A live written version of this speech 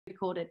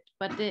recorded.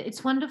 But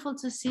it's wonderful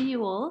to see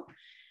you all.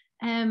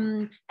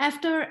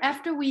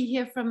 After we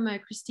hear from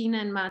Christina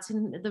and Martin,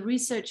 the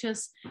researchers,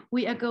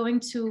 we are going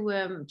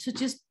to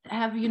just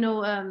have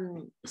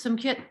some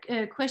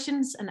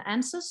questions and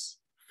answers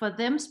for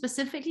them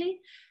specifically,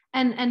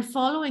 and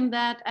following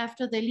that,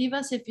 after they leave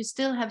us, if you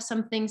still have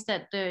some things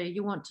that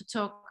you want to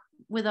talk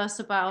with us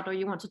about, or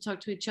you want to talk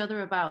to each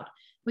other about,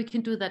 we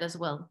can do that as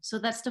well. So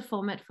that's the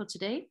format for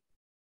today.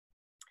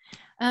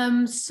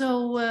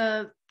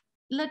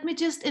 Let me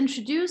just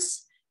introduce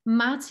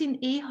Martin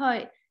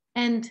Eghøj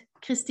and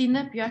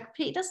Christina Bjørk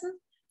Petersen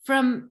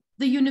from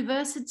the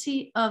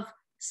University of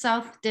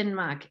South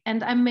Denmark.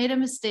 And I made a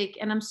mistake,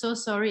 and I'm so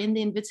sorry. In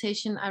the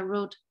invitation, I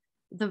wrote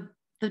the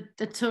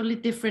totally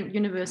different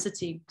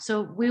university.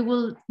 So we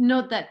will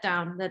note that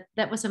down,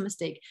 that was a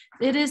mistake.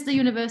 It is the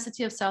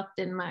University of South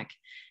Denmark.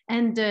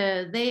 And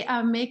they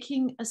are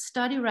making a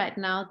study right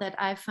now that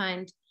I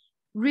find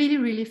really,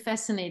 really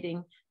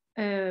fascinating,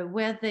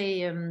 where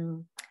they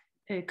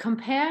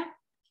compare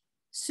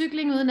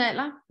cykling uden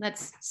alder,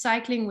 that's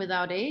cycling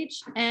without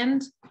age,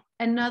 and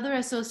another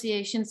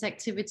association's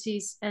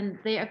activities, and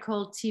they are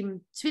called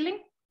Team Tvilling.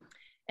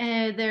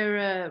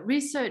 Their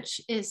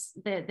research is,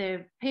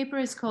 their paper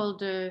is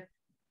called,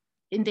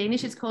 in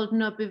Danish it's called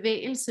Når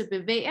bevægelse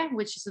bevæger,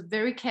 which is a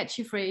very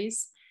catchy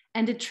phrase,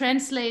 and it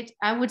translates,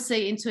 I would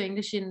say, into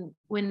English in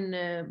when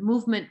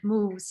movement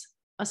moves,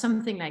 or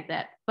something like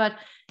that. But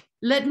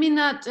let me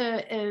not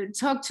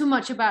talk too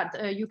much about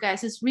you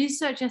guys'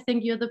 research. I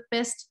think you're the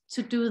best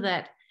to do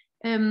that.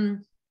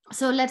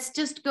 So let's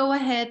just go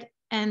ahead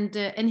and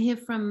hear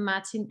from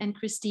Martin and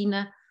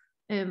Christina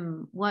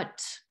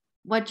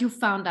what you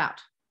found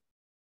out.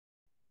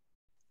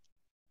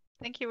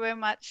 Thank you very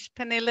much,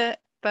 Pernille.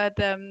 But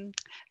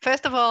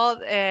first of all,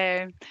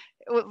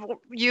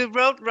 you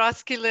wrote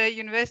Roskilde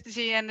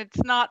University, and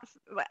it's not,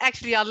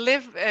 actually I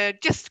live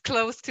just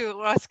close to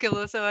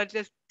Roskilde, so I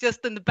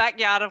just in the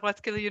backyard of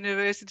Roskilde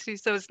University,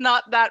 so it's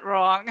not that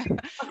wrong.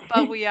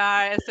 But we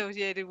are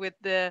associated with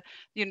the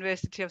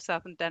University of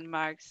Southern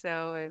Denmark.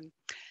 So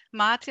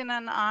Martin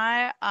and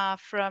I are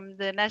from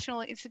the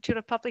National Institute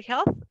of Public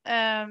Health,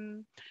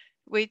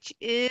 which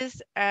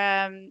is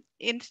an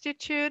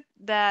institute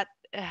that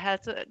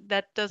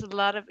does a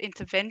lot of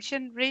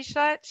intervention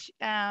research.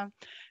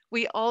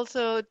 We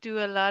also do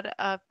a lot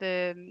of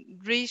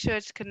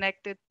research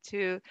connected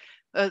to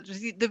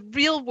the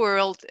real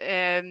world.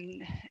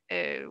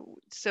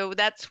 So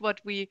that's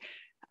what we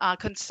are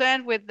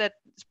concerned with, that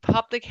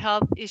public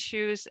health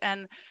issues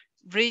and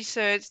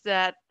research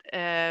that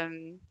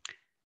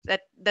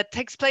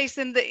takes place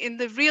in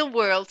the real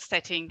world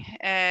setting.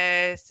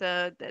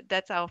 So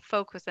that's our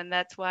focus, and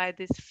that's why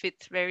this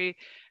fits very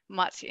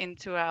much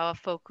into our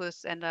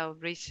focus and our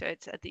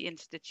research at the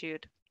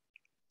Institute.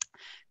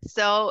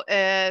 So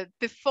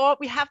before,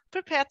 we have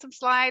prepared some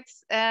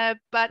slides,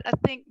 but I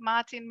think,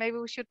 Martin, maybe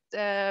we should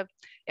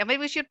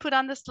put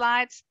on the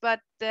slides, but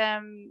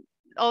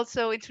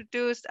also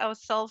introduce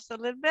ourselves a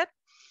little bit.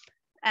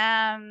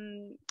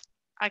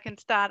 I can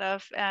start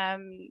off.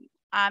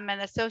 I'm an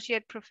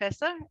associate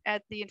professor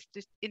at the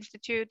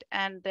Institute,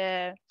 and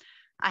I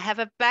have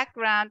a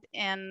background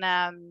in,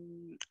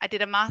 I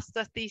did a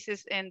master's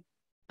thesis in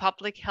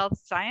public health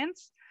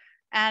science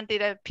and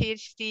did a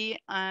PhD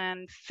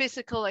on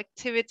physical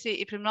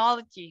activity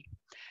epidemiology.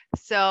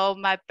 So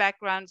my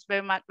background is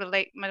very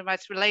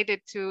much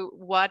related to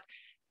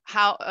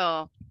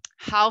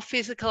how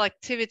physical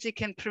activity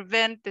can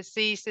prevent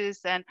diseases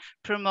and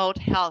promote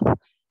health.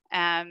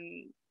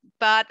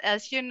 But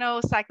as you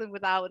know, cycling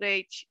without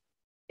age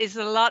is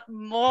a lot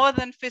more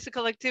than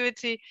physical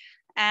activity.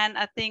 And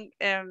I think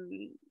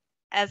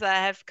as I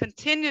have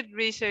continued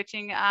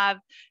researching, I've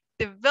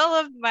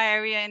developed my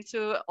area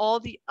into all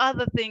the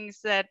other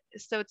things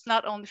so it's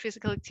not only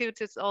physical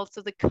activity, it's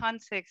also the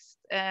context.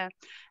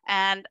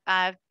 And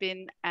I've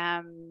been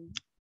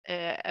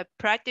a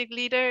project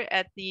leader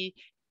at the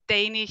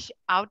Danish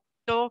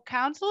Outdoor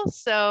Council.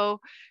 So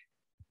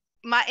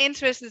my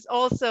interest is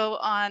also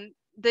on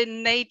the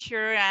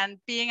nature and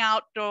being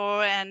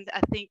outdoor. And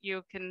I think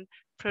you can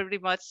pretty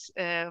much,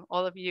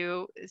 all of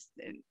you,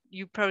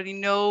 you probably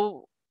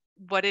know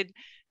what it,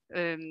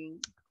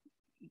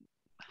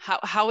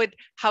 how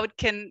it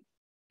can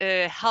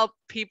help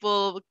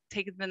people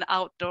take them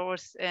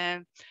outdoors,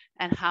 and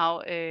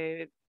how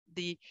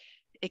the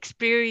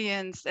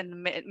experience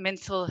and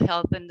mental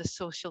health and the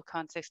social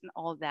context and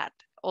all that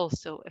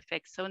also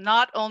affects. So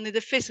not only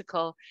the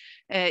physical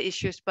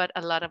issues, but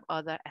a lot of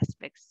other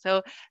aspects.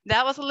 So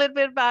that was a little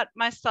bit about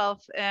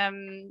myself.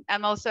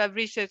 I'm also a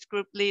research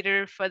group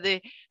leader for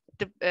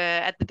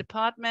at the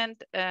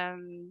department,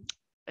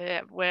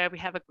 where we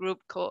have a group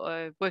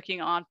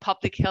working on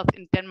public health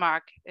in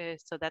Denmark.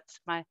 So that's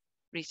my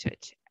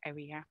research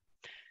area.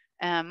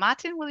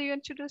 Martin, will you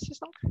introduce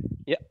yourself?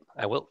 Yeah,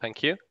 I will.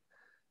 Thank you.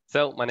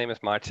 So my name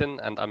is Martin,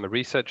 and I'm a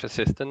research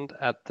assistant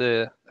at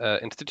the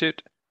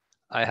Institute.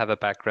 I have a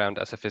background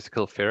as a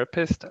physical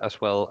therapist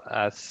as well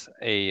as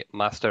a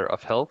Master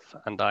of Health,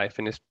 and I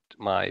finished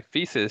my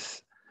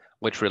thesis,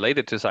 which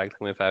related to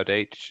cycling without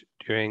age,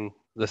 during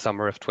the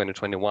summer of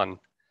 2021.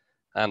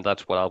 And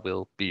that's what I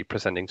will be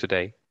presenting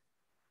today.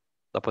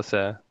 That was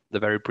the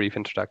very brief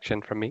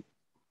introduction from me.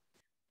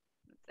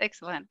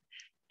 Excellent.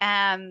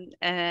 And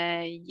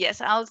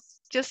yes, I'll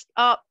just,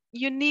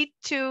 you need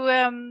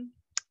to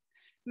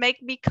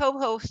make me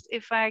co-host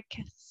if I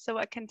can, so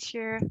I can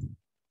share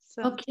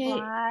some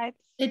slides.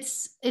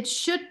 It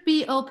should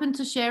be open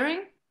to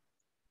sharing.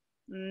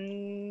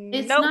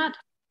 It's not.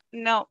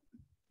 No.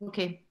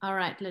 Okay. All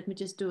right. Let me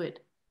just do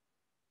it.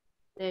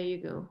 There you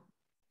go.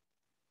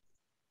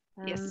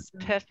 Yes.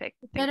 Perfect.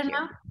 Thank you.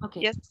 Now? Okay.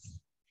 Yes.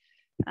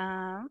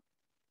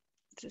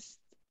 Just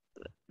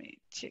let me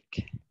check.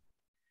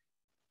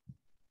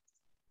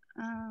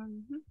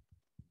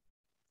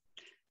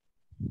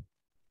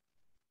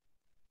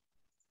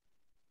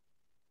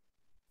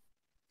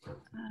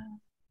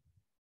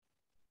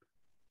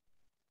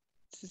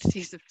 To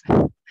see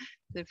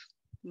the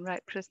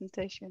right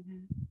presentation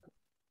here.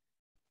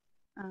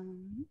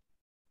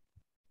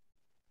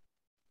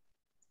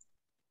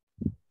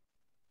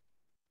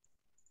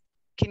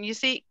 Can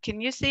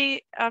you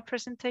see our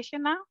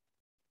presentation now?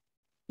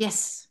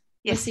 Yes.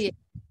 Yes. We see it.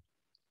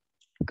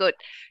 Good.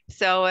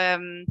 So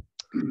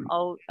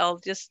I'll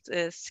just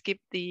skip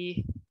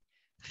the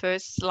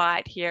first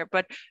slide here,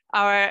 but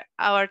our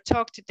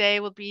talk today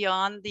will be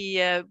on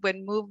the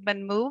When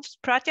Movement Moves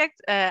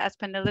project. As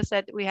Pernille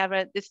said, we have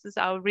this is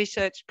our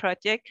research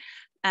project,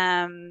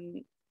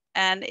 and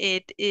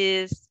it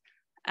is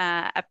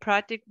a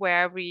project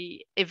where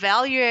we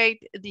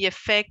evaluate the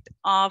effect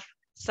of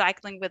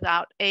cycling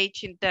without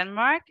age in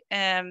Denmark,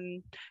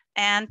 and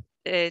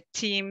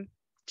Team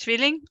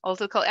Tvilling,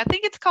 also called, I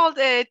think it's called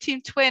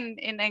Team Twin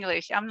in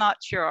English. I'm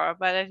not sure,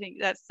 but I think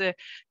that's the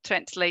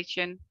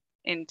translation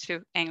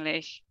into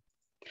English.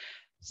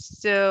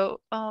 So,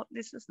 oh,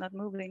 this is not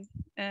moving.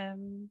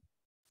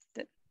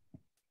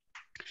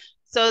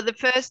 So the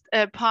first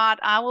part,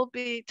 I will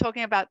be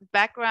talking about the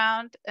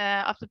background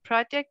of the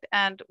project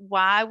and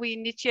why we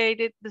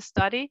initiated the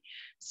study.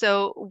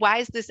 So why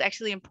is this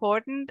actually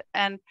important,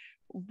 and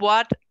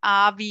what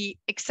are we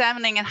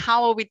examining and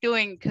how are we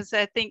doing? Because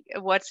I think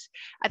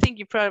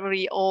you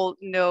probably all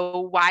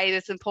know why it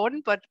is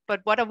important, but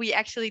what are we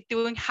actually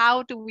doing?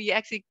 How do we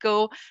actually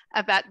go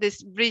about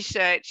this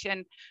research,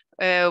 and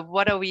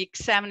what are we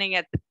examining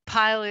at the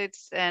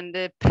pilots and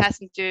the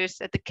passengers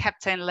at the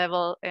captain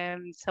level?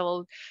 So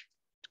we'll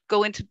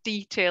go into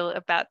detail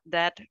about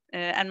that,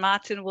 and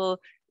Martin will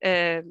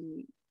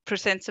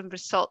present some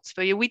results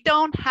for you. We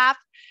don't have,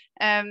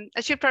 I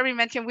should probably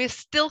mention, we're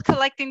still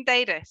collecting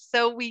data,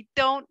 so we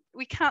can't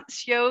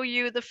show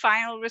you the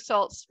final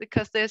results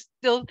because they're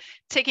still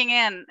ticking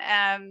in,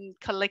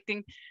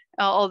 collecting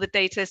all the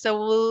data. So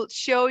we'll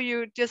show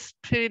you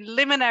just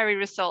preliminary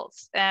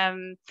results.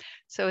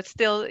 So it's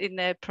still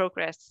in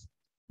progress.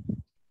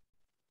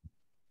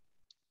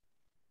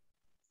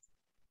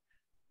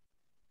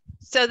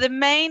 So the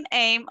main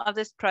aim of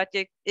this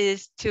project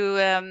is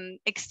to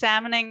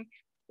examining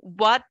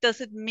what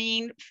does it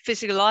mean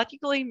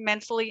physiologically,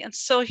 mentally, and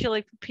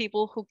socially for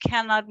people who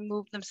cannot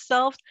move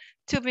themselves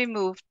to be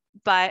moved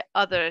by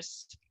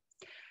others.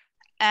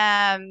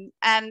 And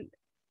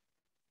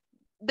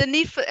the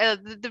need for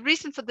the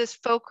reason for this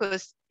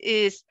focus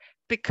is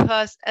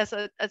because, as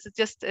I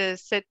just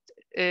said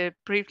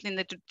briefly in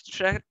the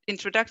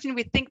introduction,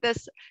 we think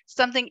there's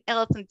something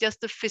else than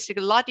just the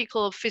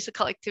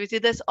physical activity.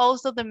 There's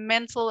also the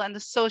mental and the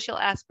social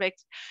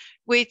aspect,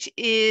 which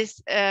is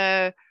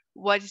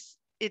what is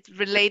it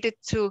related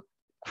to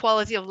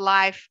quality of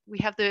life. We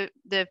have the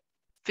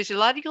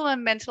physiological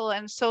and mental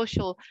and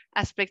social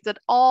aspects that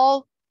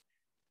all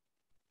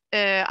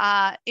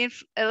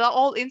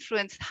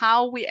influence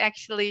how we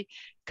actually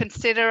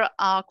consider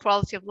our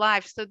quality of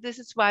life. So this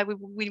is why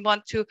we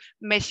want to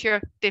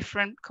measure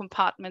different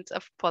compartments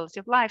of quality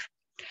of life.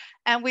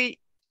 And we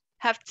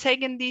have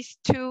taken these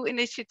two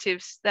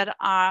initiatives that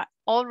are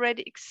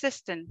already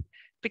existent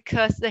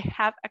because they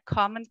have a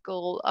common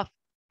goal of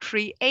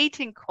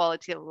creating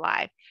quality of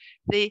life.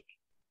 They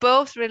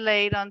both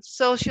relate on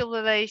social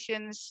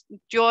relations,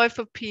 joy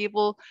for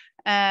people,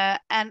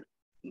 and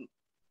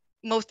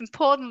most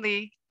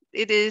importantly,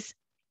 it is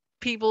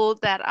people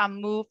that are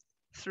moved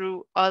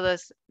through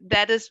others.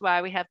 That is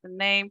why we have the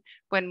name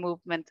When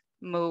Movement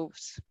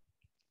Moves.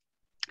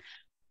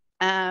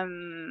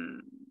 Yeah,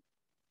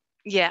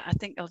 I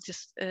think I'll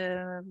just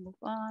move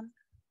on.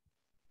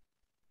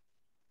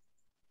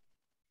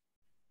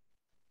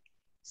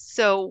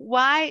 So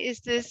why is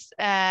this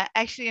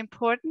actually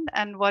important,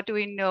 and what do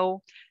we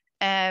know?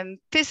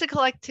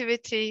 Physical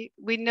activity,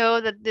 we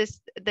know that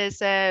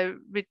there's a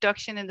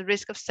reduction in the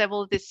risk of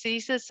several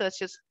diseases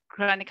such as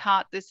chronic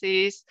heart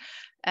disease,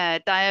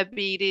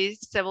 diabetes,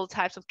 several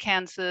types of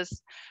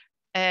cancers.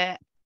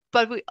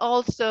 But we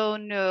also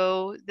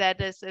know that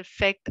there's an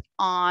effect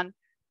on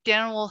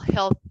general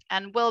health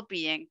and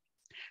well-being.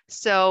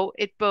 So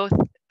it both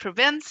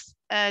prevents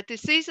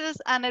diseases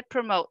and it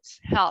promotes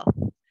health.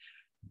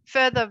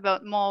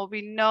 Furthermore,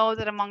 we know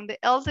that among the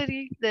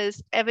elderly,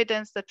 there's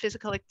evidence that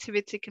physical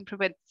activity can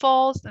prevent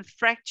falls and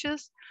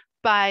fractures,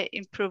 by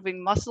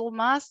improving muscle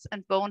mass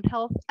and bone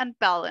health and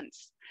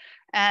balance.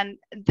 And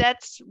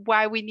that's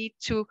why we need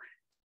to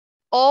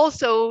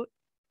also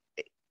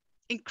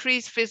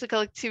increase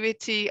physical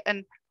activity,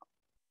 and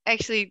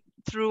actually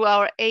through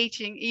our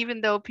aging,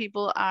 even though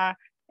people are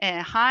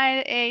a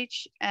high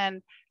age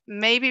and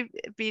maybe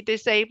be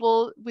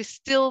disabled, we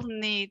still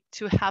need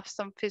to have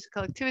some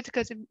physical activity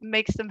because it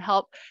makes them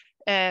help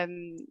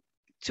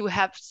to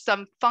have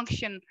some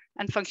function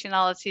and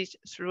functionalities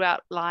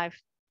throughout life.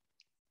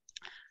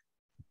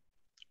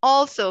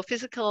 Also,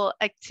 physical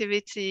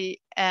activity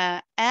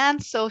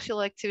and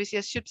social activity,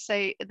 I should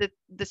say that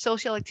the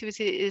social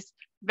activity is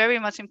very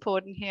much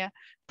important here,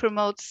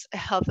 promotes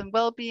health and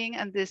well-being,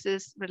 and this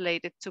is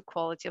related to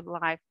quality of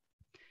life.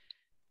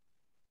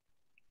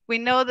 We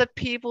know that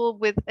people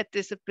with a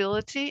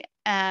disability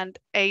and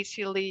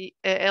elderly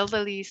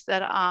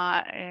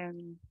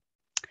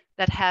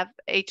that have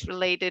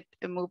age-related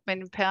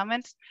movement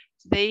impairments,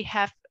 they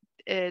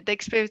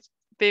experience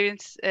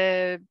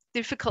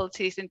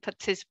difficulties in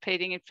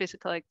participating in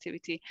physical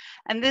activity.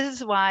 And this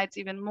is why it's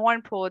even more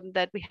important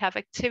that we have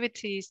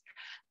activities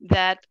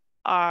that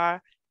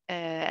are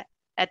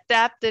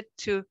adapted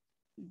to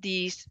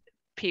these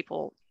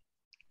people.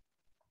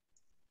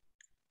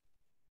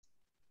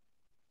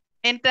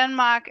 In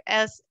Denmark,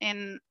 as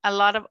in a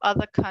lot of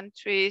other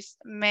countries,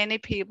 many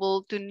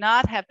people do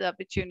not have the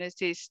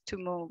opportunities to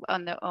move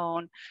on their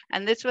own.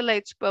 And this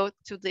relates both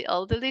to the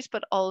elderly,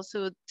 but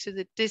also to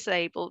the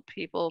disabled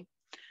people.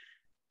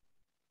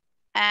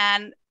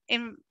 And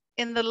in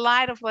the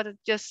light of what I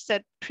just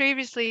said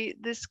previously,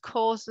 this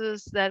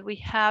causes that we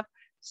have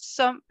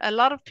a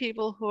lot of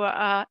people who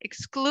are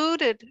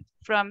excluded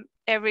from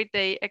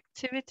everyday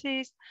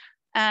activities,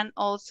 and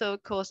also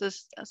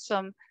causes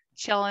some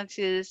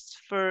challenges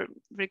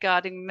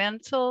regarding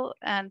mental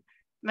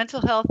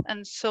health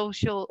and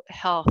social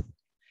health.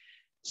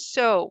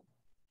 So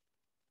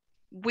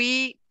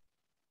we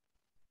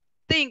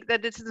think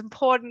that it is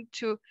important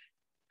to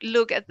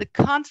look at the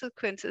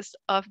consequences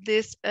of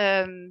this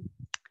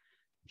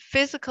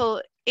physical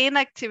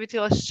inactivity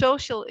or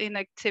social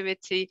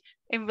inactivity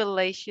in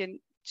relation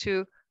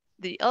to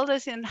the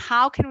elders, and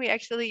how can we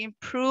actually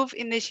improve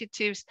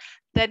initiatives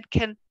that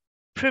can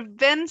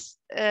prevent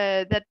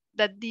that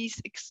these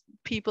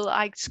people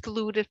are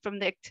excluded from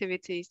the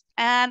activities,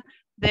 and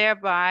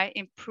thereby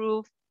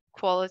improve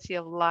quality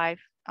of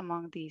life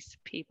among these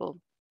people.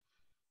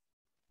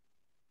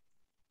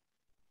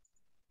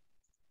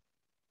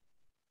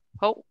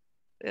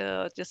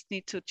 Just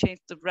need to change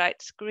the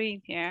right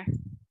screen here.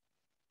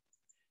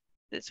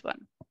 This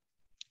one.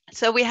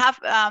 So we have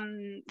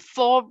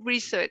 4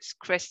 research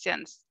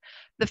questions.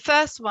 The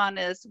first one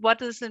is, what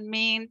does it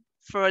mean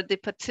for the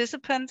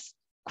participants'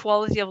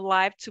 quality of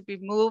life to be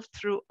moved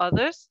through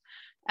others?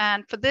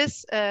 And for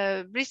this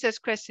research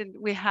question,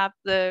 we have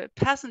the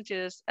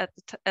passengers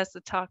as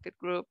the target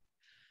group.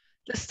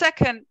 The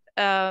second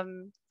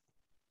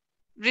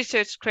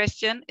research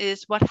question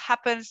is, what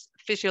happens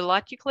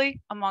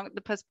physiologically among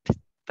the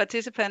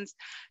participants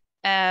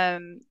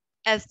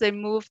as they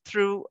move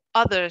through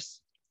others?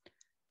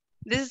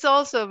 This is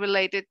also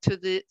related to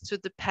the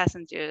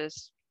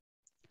passengers.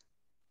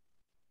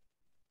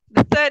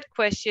 The third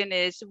question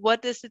is,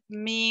 what does it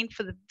mean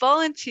for the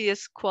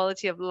volunteers'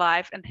 quality of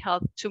life and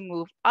health to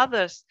move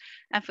others?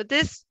 And for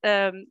this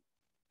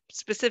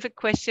specific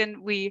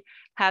question, we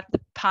have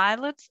the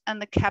pilots and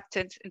the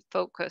captains in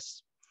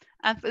focus.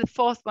 And for the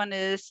fourth one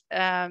is,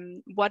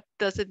 what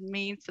does it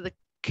mean for the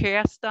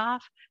care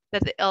staff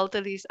that the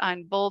elderly are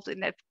involved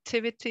in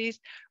activities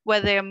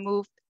where they are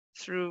moved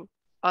through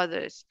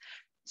others?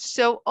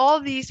 So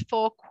all these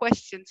 4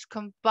 questions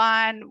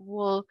combined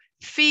will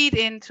feed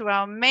into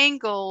our main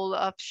goal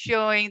of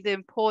showing the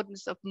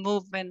importance of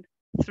movement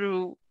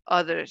through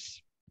others.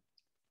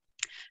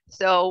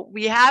 So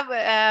we have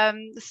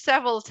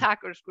several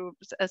target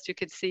groups, as you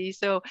can see.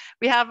 So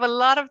we have a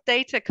lot of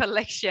data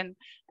collection,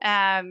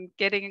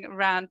 getting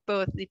around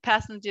both the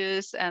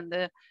passengers and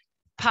the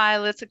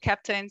pilots, the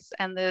captains,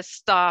 and the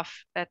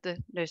staff at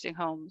the nursing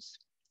homes.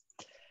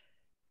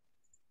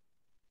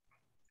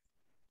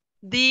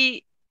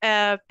 The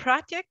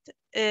project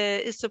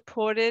is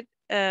supported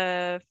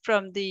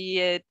from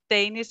the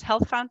Danish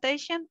Health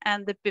Foundation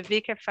and the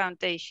Bjørk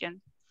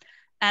Foundation,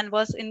 and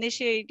was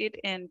initiated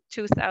in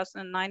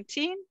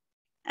 2019.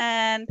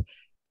 And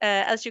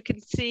as you can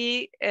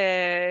see,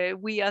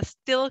 we are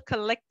still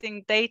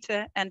collecting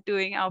data and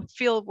doing our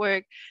field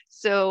work.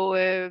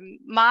 So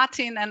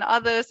Martin and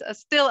others are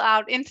still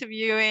out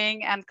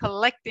interviewing and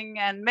collecting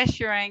and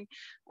measuring.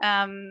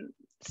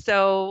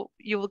 So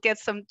you will get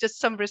just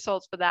some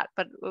results for that,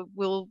 but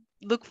we'll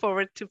look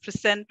forward to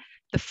present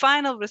the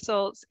final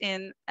results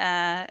in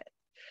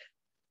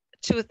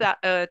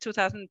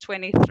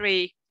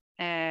 2023.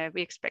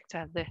 We expect to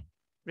have the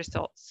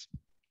results.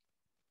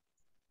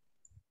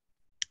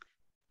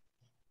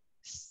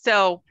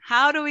 So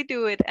how do we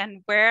do it,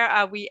 and where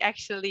are we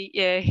actually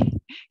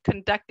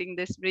conducting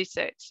this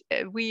research?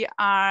 We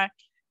are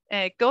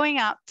going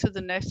out to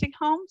the nursing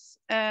homes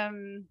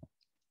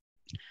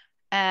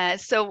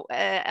As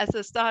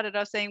I started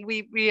off saying,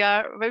 we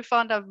are very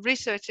fond of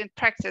research in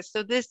practice.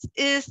 So this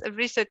is a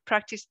research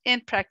practice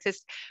in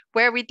practice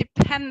where we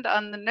depend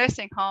on the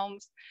nursing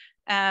homes.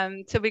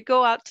 So we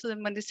go out to the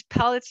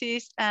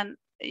municipalities, and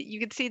you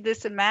can see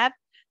this map.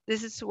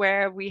 This is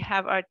where we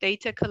have our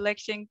data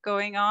collection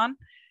going on.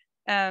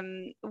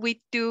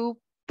 We do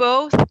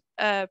both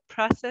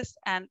process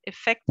and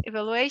effect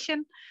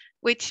evaluation,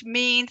 which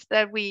means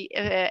that we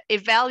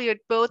evaluate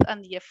both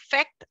on the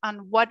effect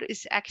on what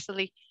is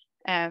actually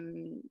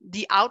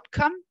the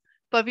outcome,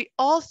 but we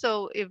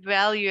also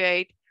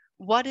evaluate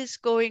what is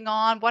going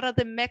on, what are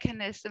the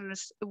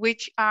mechanisms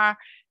which are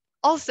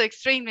also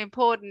extremely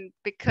important,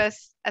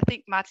 because I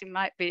think Martin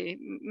might be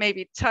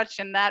maybe touch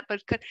on that,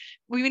 but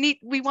we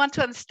want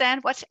to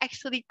understand what's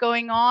actually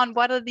going on,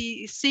 what are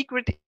the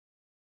secret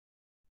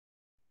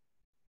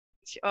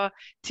or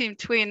team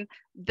twin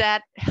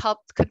that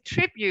helped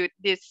contribute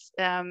this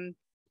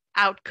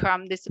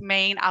outcome, this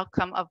main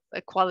outcome of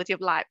quality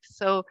of life.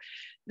 So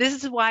this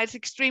is why it's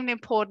extremely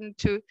important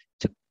to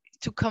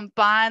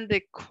combine the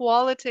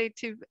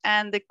qualitative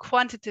and the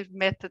quantitative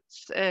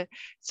methods,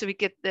 so we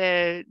get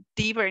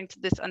deeper into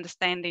this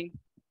understanding.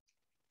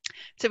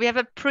 So we have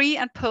a pre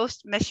and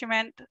post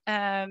measurement.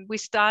 We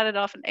started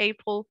off in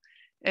April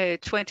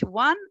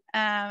 21,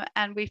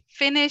 and we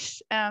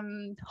finish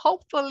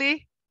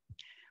hopefully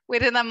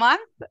within a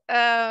month.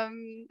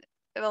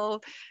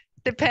 Well,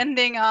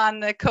 depending on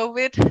the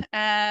COVID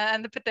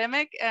and the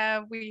pandemic,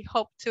 we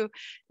hope to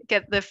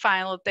get the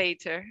final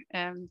data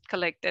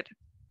collected.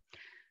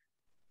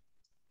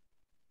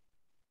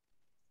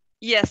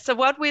 Yes, so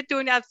what we're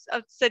doing, I've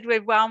said,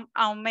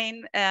 our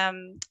main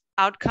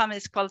outcome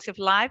is quality of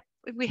life.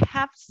 We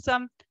have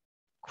some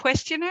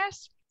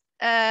questionnaires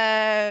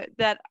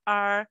that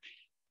are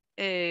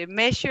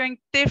measuring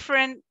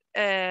different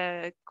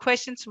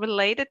questions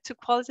related to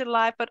quality of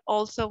life, but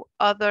also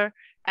other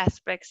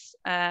aspects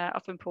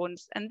of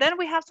importance. And then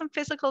we have some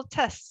physical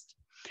tests.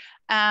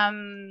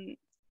 And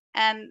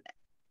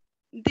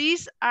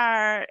these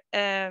have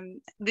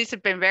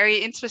been very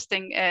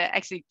interesting,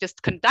 actually,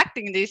 just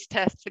conducting these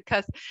tests,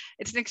 because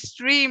it's an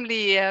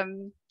extremely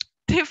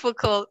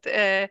difficult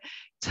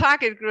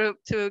target group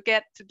to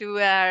get to do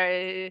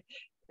a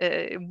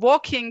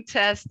walking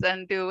test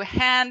and do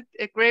hand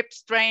grip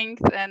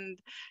strength and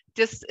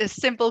just a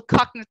simple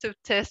cognitive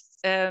test.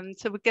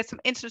 So we get some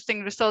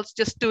interesting results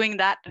just doing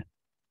that.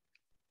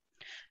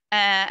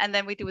 And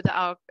then we do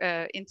our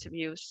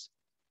interviews.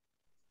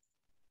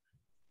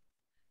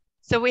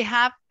 So we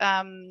have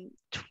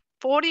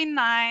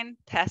 49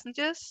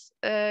 passengers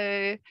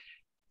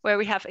where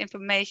we have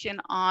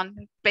information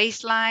on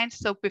baseline.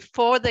 So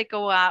before they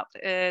go out,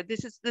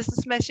 this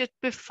is measured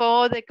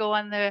before they go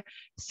on their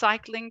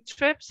cycling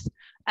trips.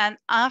 And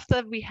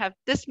after we have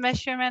this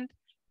measurement,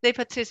 they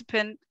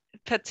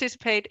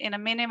participate in a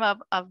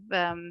minimum of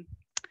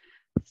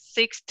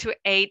 6 to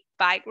 8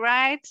 bike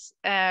rides.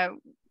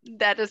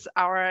 That is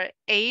our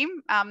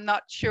aim. I'm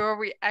not sure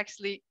we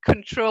actually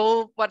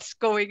control what's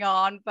going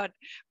on, but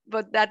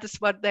that is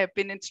what they've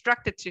been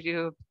instructed to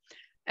do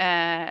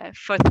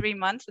for 3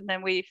 months, and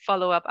then we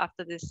follow up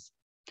after this.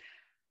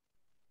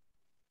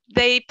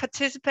 They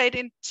participate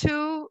in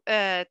 2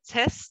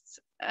 tests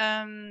at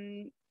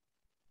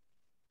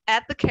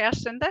the care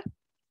center.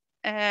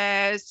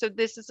 So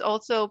this is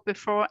also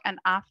before and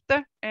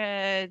after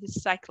the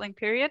cycling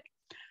period.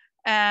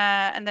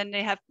 And then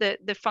they have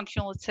the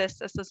functional tests,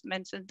 as I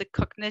mentioned, the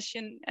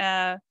cognition,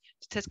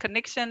 test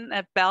cognition,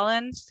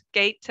 balance,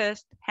 gait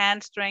test,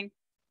 hand strength,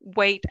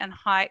 weight and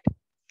height.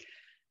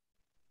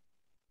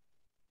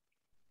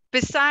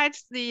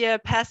 Besides the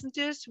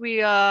passengers,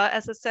 we are,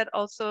 as I said,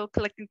 also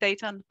collecting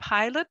data on the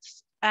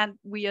pilots, and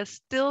we are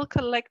still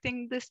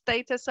collecting this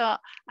data, so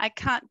I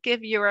can't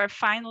give you a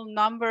final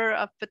number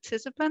of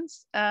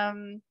participants.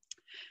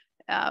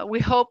 We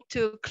hope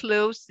to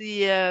close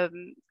the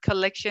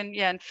collection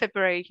in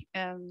February,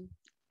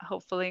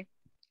 hopefully.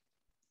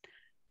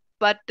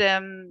 But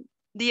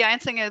the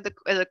answering of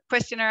the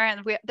questionnaire,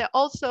 and they're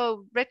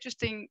also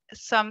registering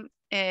some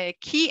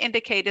key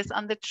indicators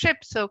on the trip.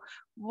 So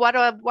what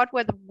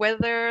were the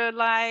weather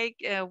like?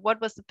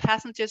 What was the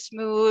passengers'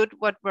 mood?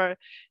 What were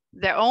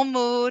their own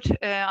mood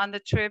on the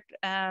trip?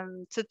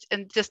 And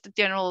just a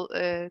general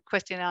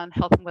question on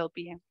health and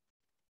well-being.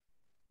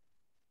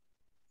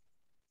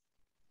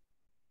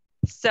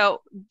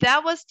 So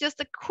that was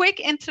just a quick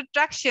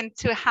introduction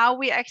to how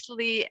we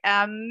actually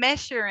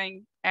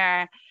measuring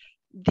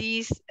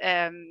these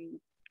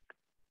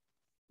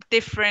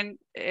different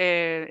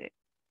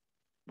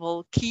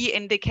key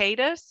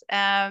indicators,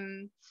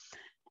 and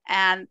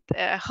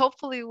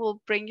hopefully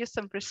we'll bring you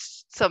some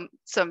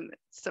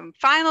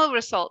final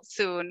results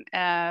soon.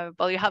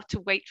 Well, you have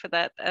to wait for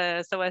that.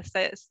 I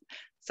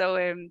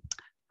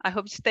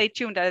hope you stay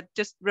tuned. I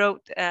just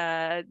wrote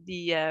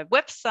the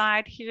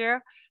website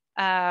here.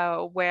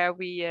 Where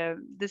we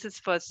this is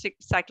for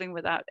Cycling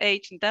Without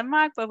Age in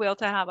Denmark, but we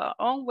also have our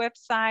own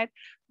website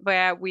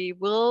where we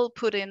will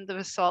put in the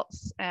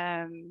results,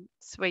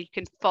 so you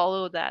can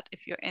follow that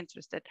if you're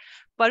interested.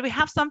 But we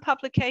have some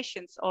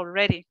publications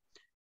already,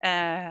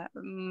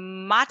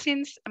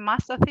 Martin's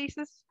master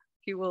thesis.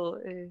 He will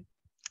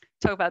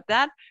talk about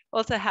that.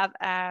 Also have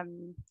a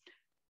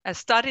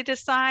study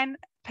design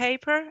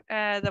paper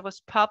that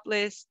was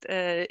published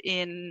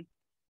in,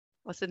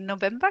 was it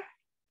November?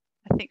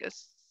 I think it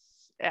was,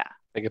 yeah.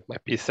 I think it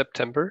might be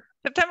September.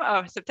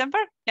 September,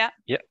 yeah.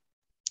 Yeah.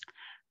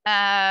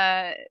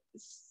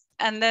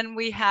 And then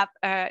we have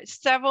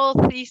several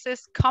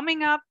theses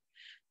coming up,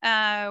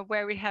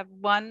 where we have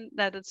one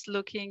that is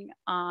looking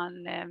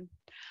on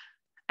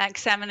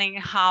examining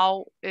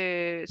how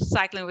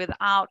cycling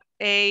without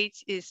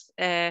age is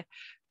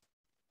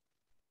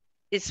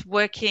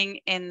working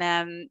in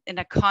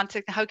a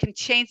context, how it can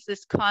change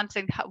this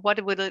context,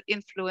 what will it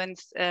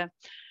influence.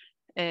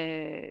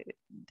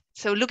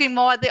 So looking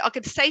more at the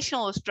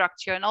organizational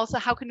structure, and also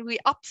how can we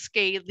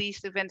upscale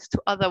these events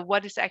to other,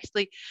 what is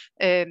actually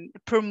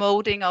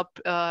promoting or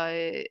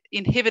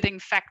inhibiting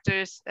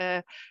factors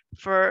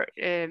for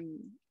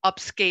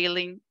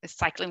upscaling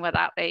cycling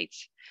without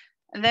age.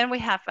 And then we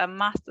have a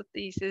master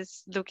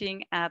thesis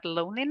looking at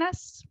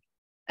loneliness.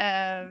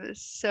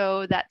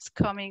 So that's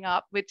coming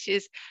up, which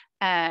is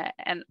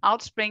an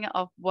outspring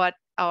of what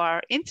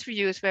our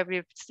interviews, where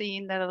we've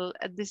seen that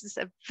this is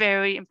a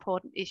very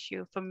important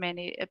issue for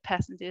many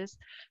passengers.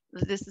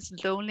 This is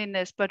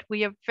loneliness, but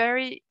we are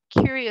very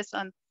curious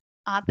on,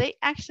 are they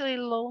actually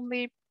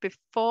lonely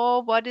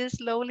before? What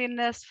is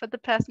loneliness for the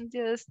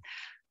passengers?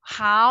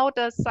 How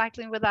does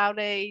cycling without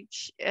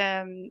age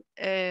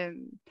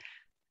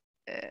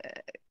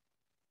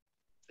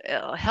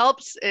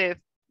helps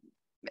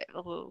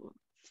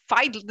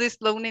fight this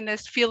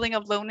loneliness, feeling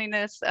of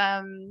loneliness?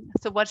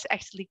 So what's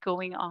actually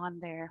going on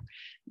there?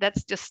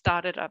 That's just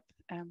started up.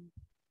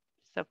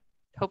 So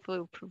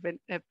hopefully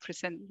we'll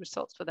present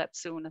results for that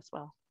soon as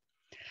well.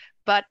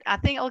 But I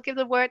think I'll give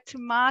the word to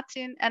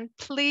Martin, and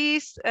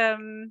please,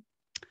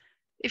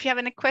 if you have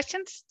any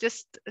questions,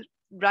 just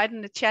write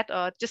in the chat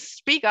or just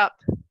speak up.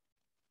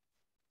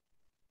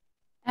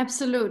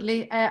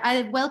 Absolutely.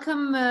 I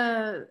welcome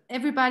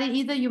everybody.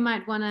 Either you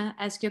might want to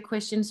ask your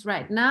questions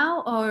right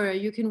now, or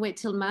you can wait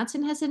till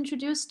Martin has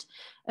introduced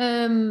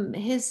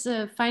his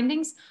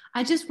findings.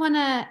 I just want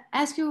to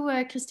ask you,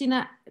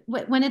 Christina,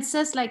 when it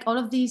says like all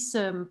of these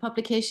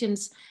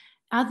publications,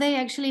 are they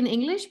actually in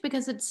English?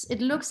 Because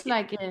it looks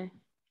like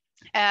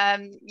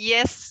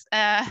yes.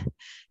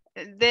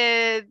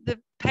 The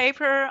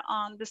paper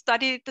on the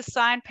study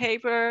design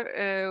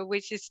paper,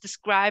 which is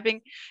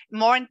describing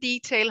more in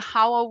detail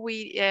how are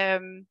we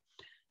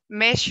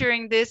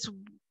measuring this,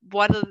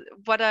 what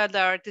are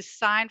the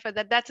design for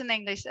that, that's in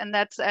English, and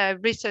that's a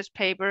research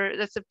paper,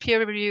 that's a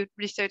peer-reviewed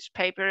research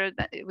paper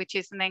which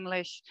is in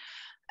English.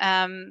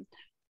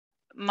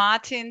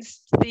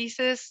 Martin's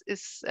thesis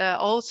is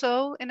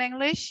also in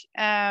English,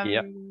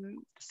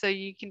 so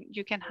you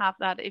can have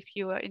that if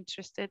you are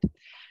interested.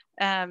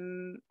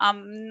 I'm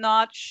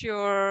not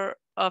sure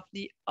of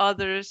the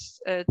others'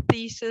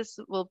 thesis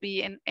will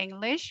be in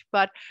English,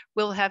 but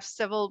we have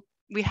several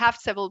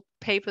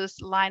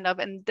papers lined up,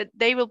 and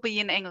they will be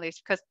in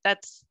English because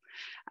that's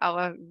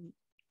our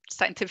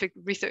scientific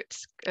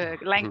research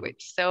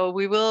language. So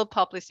we will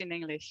publish in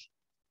English.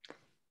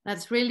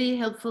 That's really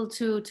helpful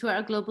to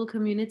our global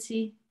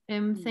community.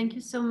 Thank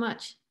you so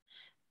much.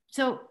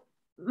 So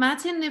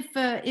Martin,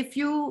 if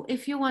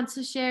you want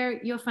to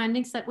share your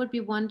findings, that would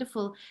be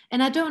wonderful.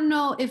 And I don't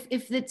know if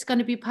it's going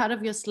to be part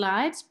of your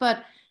slides,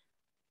 but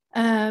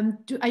are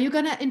you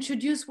going to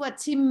introduce what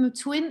Team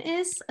Twin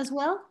is as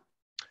well?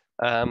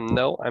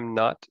 No, I'm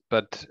not,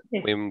 but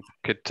we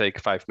could take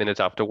 5 minutes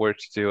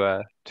afterwards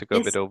to go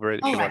a bit over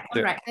it. If you want to.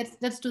 All right.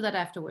 Let's do that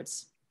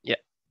afterwards. Yeah.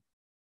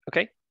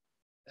 Okay.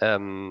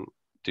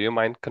 Do you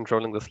mind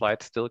controlling the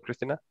slides still,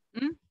 Christina?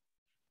 Mm.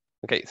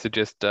 Okay, so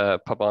just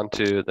pop on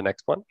to the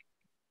next one.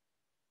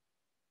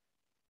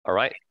 All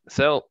right,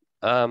 so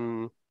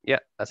yeah,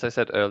 as I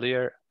said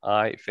earlier,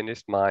 I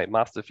finished my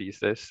master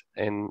thesis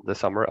in the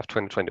summer of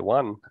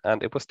 2021,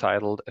 and it was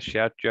titled A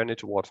Shared Journey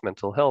Towards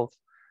Mental Health,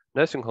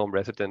 Nursing Home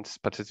Residents'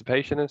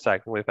 Participation in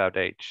Cycling Without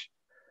Age.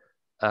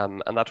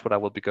 And that's what I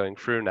will be going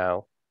through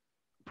now,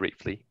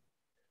 briefly.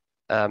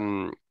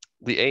 The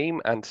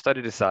aim and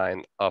study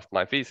design of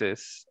my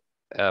thesis,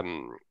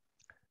 can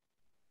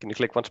you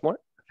click once more?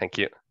 Thank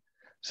you.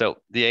 So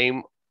the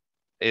aim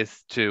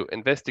is to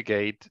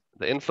investigate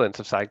the influence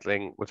of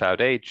cycling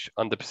without age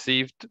on the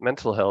perceived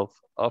mental health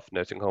of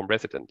nursing home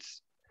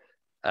residents.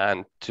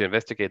 And to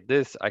investigate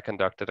this, I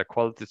conducted a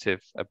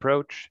qualitative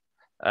approach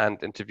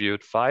and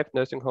interviewed 5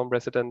 nursing home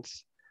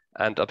residents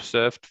and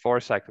observed 4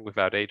 cycling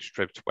without age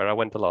trips where I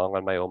went along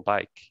on my own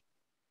bike.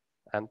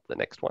 And the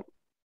next one.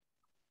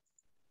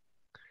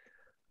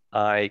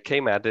 I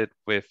came at it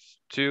with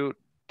 2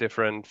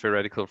 different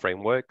theoretical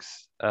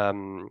frameworks.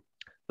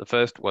 The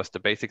first was the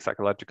basic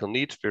psychological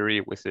needs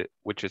theory,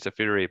 which is a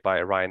theory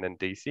by Ryan and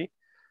Daisy,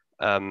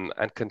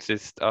 and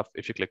consists of,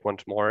 if you click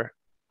once more,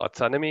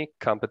 autonomy,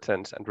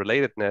 competence, and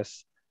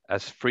relatedness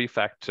as 3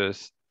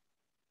 factors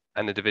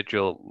an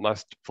individual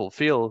must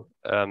fulfill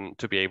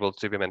to be able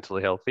to be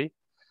mentally healthy.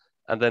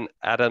 And then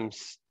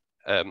Adam's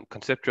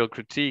conceptual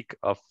critique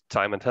of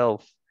time and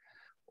health,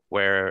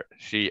 where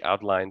she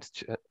outlines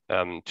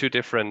two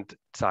different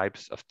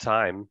types of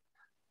time.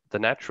 The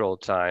natural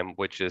time,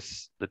 which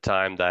is the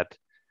time that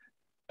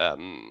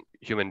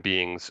human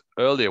beings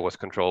earlier was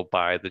controlled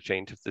by the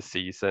change of the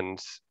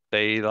seasons,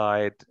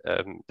 daylight,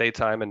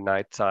 daytime and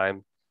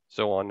nighttime,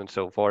 so on and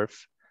so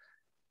forth.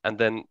 And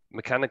then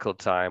mechanical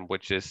time,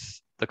 which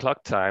is the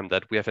clock time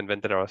that we have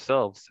invented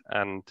ourselves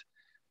and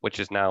which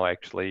is now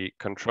actually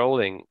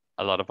controlling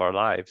a lot of our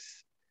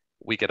lives.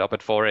 We get up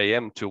at 4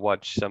 a.m. to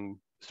watch some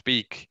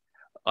speak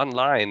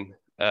online,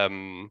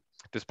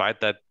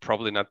 despite that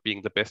probably not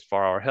being the best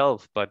for our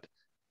health, but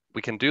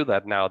we can do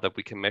that now that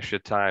we can measure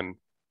time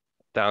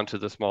down to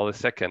the smallest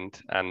second,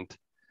 and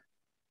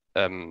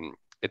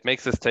it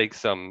makes us take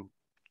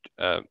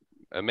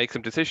make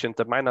some decisions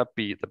that might not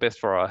be the best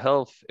for our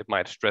health. It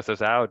might stress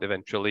us out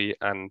eventually,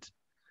 and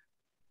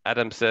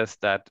Adam says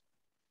that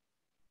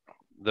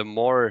the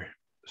more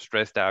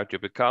stressed out you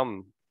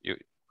become,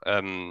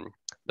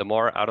 the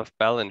more out of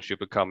balance you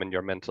become in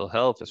your mental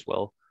health as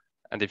well.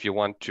 And if you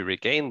want to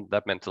regain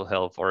that mental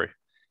health or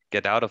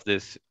get out of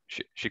this,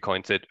 she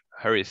coins it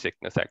hurry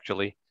sickness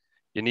actually,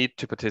 you need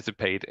to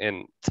participate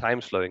in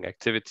time-slowing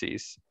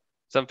activities,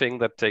 something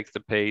that takes the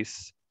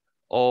pace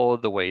all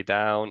the way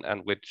down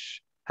and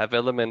which have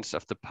elements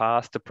of the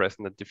past, the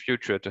present, and the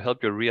future to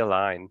help you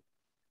realign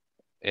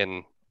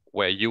in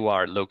where you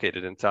are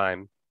located in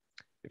time.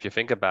 If you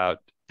think about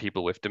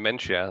people with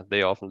dementia,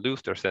 they often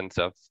lose their sense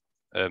of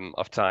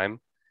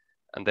time,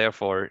 and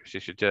therefore she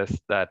suggests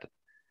that,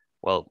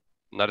 well,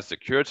 not as a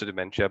cure to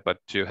dementia, but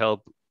to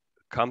help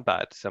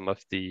combat some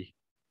of the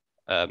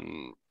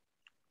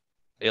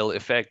ill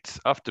effects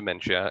of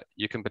dementia,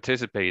 you can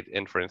participate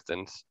in, for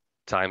instance,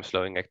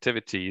 time-slowing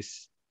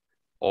activities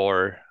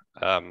or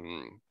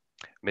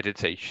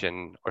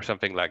meditation or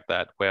something like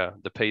that, where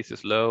the pace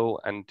is low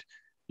and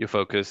you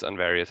focus on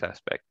various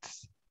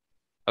aspects.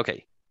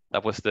 Okay,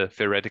 that was the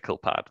theoretical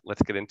part.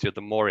 Let's get into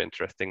the more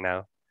interesting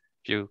now.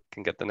 If you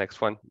can get the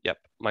next one. Yep,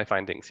 my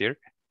findings here.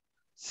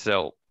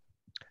 So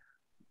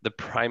the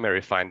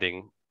primary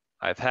finding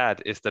I've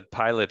had is that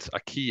pilots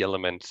are key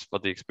elements for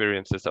the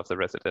experiences of the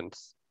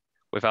residents.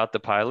 Without the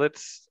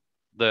pilots,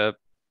 the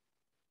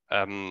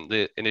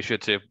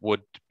initiative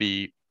would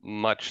be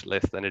much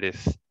less than it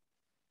is.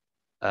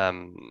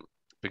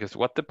 Because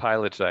what the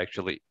pilots are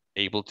actually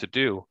able to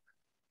do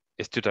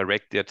is to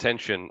direct the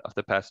attention of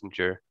the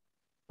passenger.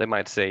 They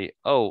might say,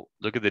 oh,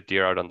 look at the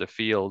deer out on the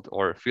field,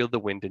 or feel the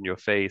wind in your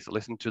face,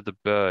 listen to the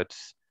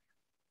birds.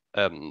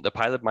 The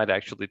pilot might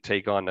actually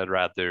take on a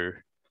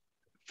rather,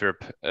 how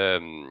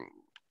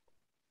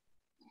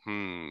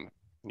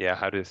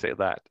do you say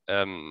that?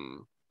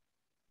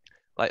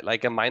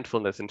 Like a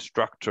mindfulness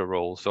instructor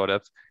role, sort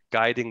of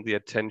guiding the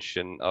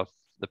attention of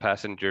the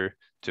passenger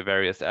to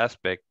various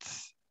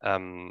aspects.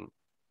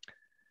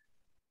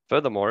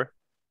 Furthermore,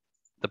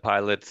 the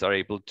pilots are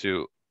able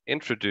to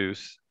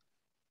introduce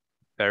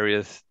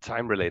various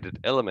time-related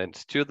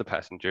elements to the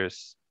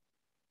passengers.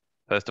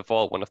 First of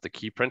all, one of the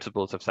key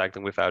principles of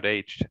cycling without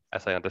age,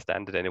 as I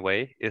understand it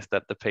anyway, is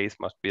that the pace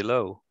must be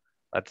low.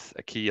 That's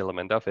a key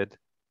element of it.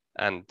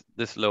 And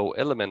this low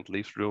element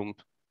leaves room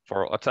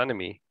for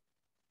autonomy.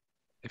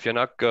 If you're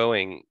not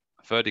going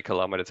 30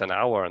 kilometers an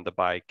hour on the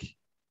bike,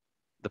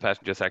 the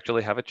passengers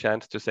actually have a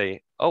chance to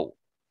say, oh,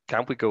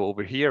 can't we go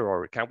over here,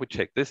 or can't we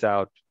check this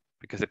out?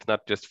 Because it's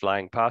not just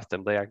flying past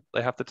them. They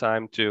have the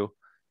time to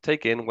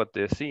take in what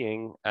they're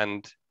seeing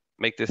and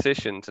make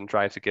decisions and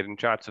try to get in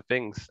charge of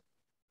things.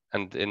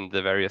 And in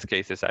the various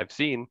cases I've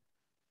seen,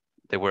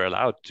 they were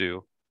allowed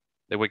to.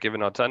 They were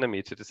given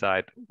autonomy to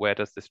decide, where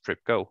does this trip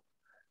go?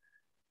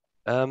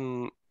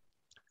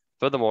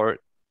 Furthermore,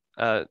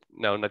 no,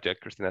 not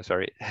yet, Christina,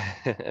 sorry.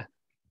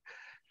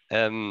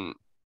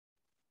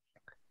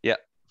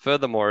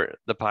 Furthermore,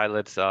 the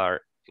pilots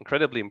are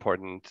incredibly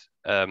important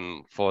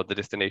for the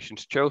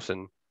destinations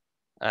chosen,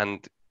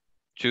 and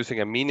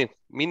choosing a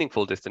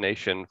meaningful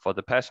destination for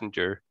the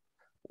passenger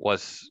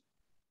was,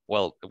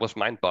 well, it was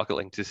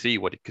mind-boggling to see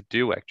what it could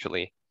do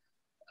actually.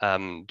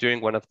 During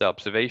one of the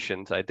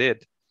observations I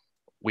did,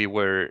 we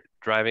were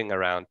driving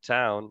around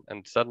town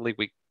and suddenly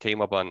we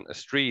came up on a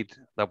street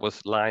that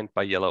was lined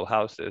by yellow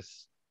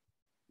houses.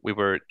 We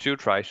were 2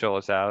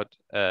 trishaws out,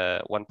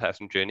 1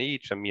 passenger in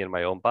each, and me and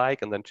my own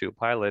bike, and then 2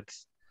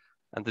 pilots.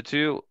 And the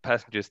 2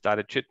 passengers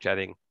started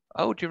chit-chatting.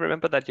 Oh, do you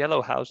remember that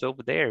yellow house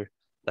over there?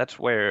 That's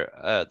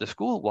where the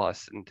school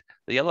was. And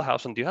the yellow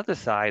house on the other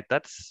side,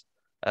 that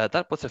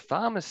was a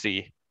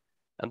pharmacy.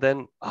 And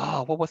then,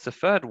 what was the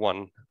 3rd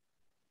one?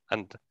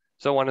 And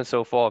so on and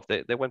so forth.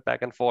 They went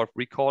back and forth,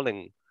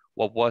 recalling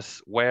what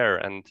was where.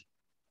 And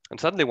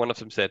suddenly one of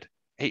them said,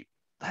 hey,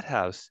 that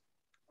house,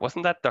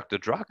 wasn't that Dr.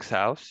 Drock's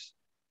house?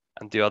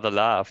 And the other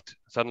laughed,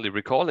 suddenly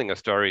recalling a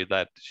story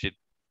that she'd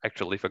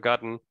actually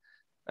forgotten.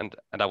 And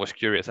I was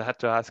curious. I had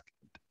to ask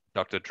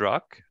Dr.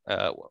 Bjørk,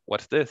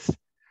 what's this?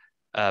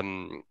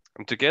 And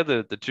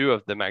together, the 2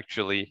 of them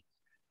actually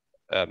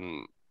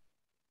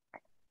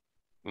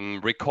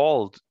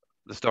recalled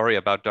the story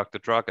about Dr.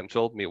 Bjørk and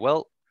told me,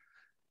 well,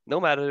 no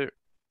matter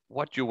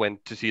what you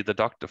went to see the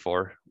doctor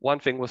for, one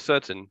thing was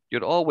certain: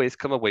 you'd always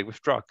come away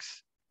with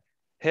drugs.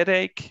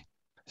 Headache,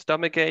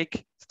 stomach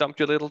ache, stumped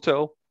your little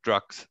toe,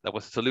 drugs. That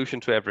was the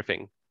solution to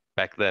everything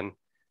back then.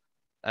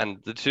 And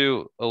the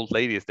two old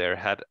ladies there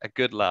had a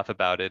good laugh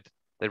about it.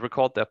 They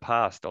recalled their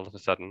past all of a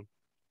sudden.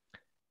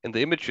 In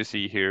the image you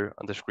see here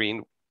on the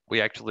screen,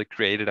 we actually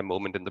created a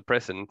moment in the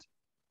present.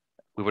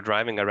 We were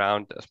driving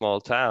around a small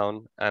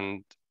town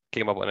and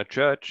came up on a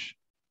church,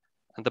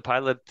 and the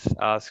pilot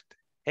asked,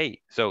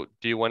 "Hey, so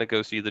do you want to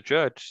go see the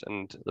church?"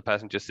 And the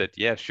passenger said,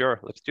 "Yeah, sure,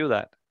 let's do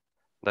that."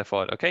 And I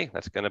thought, okay,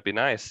 that's going to be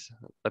nice.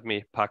 Let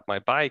me park my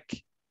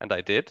bike. And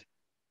I did.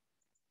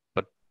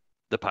 But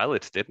the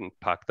pilots didn't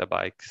park their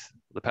bikes.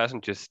 The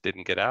passengers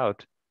didn't get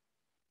out.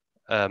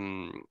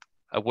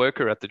 A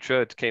worker at the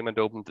church came and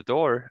opened the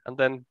door, and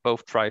then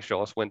both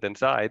trishaws went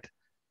inside,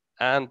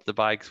 and the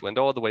bikes went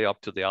all the way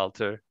up to the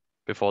altar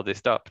before they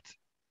stopped.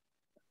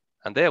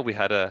 And there we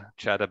had a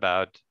chat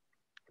about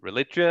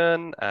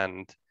religion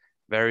and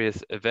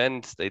various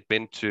events they'd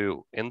been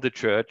to in the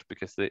church,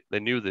 because they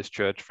knew this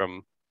church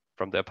from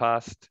their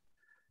past.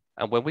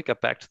 And when we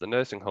got back to the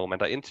nursing home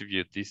and I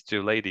interviewed these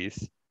two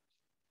ladies,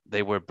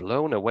 they were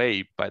blown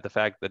away by the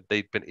fact that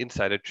they'd been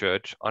inside a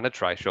church on a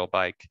trishaw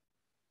bike.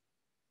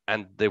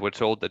 And they were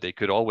told that they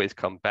could always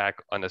come back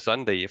on a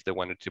Sunday if they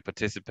wanted to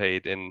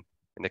participate in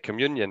a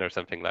communion or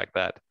something like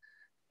that.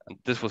 And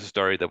this was a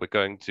story that we're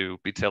going to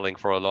be telling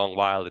for a long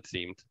while, it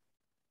seemed.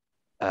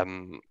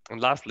 And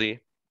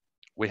lastly,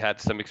 we had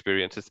some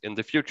experiences in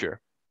the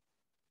future.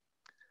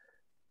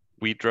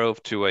 We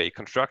drove to a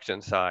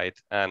construction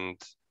site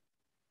and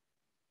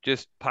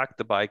just parked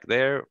the bike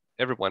there.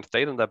 Everyone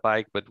stayed on their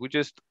bike, but we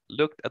just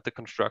looked at the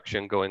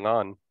construction going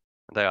on.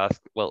 And I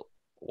asked, well,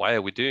 why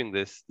are we doing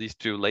this? These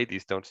two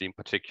ladies don't seem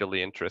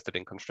particularly interested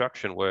in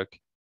construction work.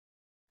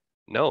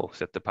 No,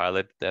 said the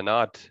pilot, they're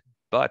not,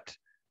 but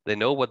they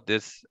know what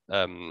this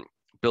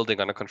building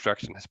under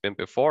construction has been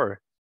before.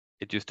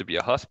 It used to be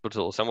a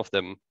hospital. Some of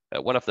them,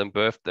 one of them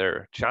birthed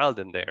their child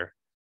in there,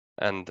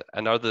 and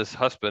another's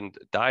husband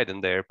died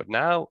in there, but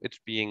now it's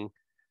being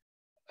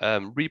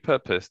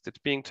repurposed. It's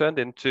being turned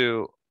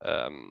into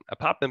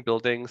apartment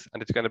buildings,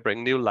 and it's going to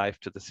bring new life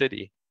to the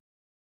city.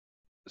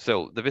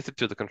 So the visit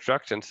to the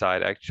construction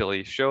site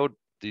actually showed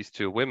these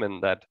two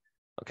women that,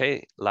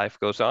 okay, life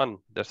goes on.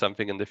 There's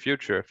something in the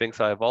future. Things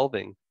are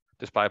evolving.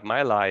 Despite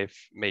my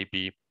life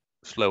maybe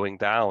slowing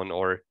down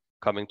or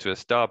coming to a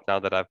stop now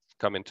that I've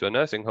come into a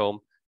nursing home,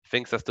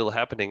 things are still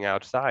happening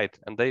outside,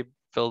 and they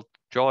felt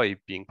joy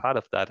being part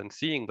of that and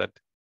seeing that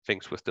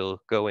things were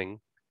still going.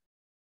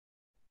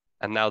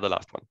 And now the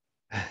last one.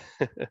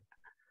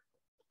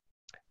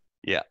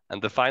 Yeah,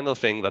 and the final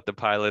thing that the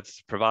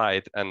pilots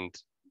provide and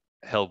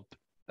help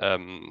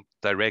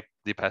direct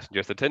the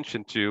passengers'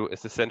 attention to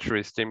is the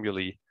sensory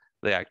stimuli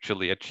they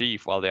actually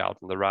achieve while they're out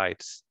on the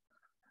rides.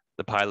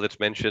 The pilots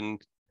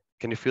mentioned,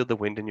 can you feel the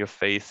wind in your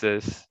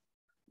faces?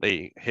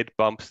 They hit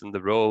bumps in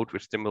the road,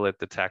 which stimulate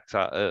the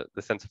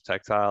sense of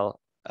tactile.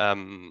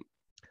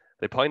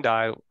 They point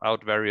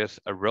out various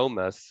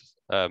aromas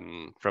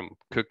from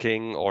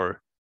cooking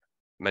or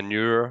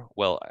manure.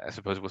 Well, I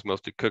suppose it was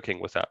mostly cooking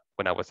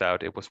when I was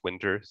out. It was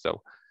winter,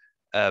 so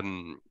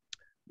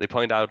they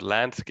point out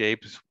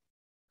landscapes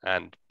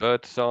and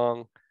bird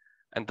song,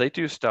 and they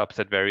do stops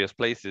at various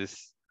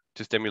places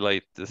to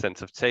stimulate the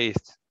sense of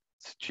taste.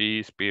 It's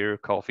cheese, beer,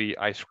 coffee,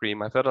 ice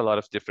cream. I've heard a lot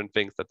of different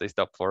things that they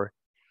stop for.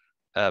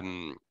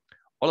 All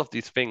of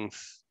these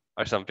things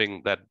are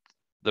something that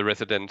the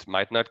residents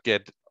might not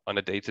get on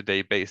a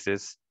day-to-day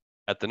basis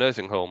at the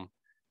nursing home.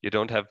 You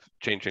don't have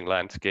changing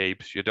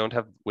landscapes. You don't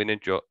have wind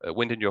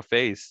in your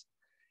face.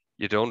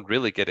 You don't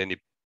really get any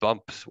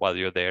bumps while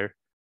you're there.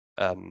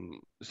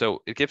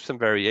 So it gives some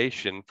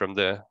variation from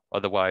the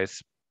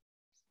otherwise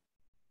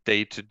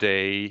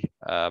day-to-day,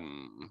 how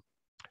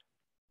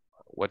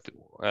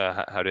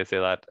do I say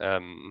that?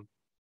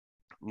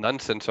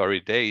 Non-sensory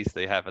days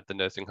they have at the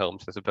nursing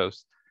homes, I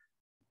suppose.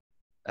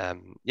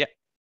 Yeah,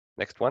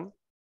 next one.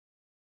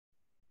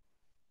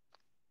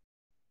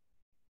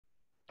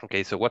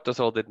 Okay, so what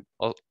does all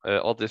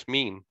this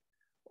mean?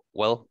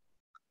 Well,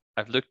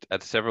 I've looked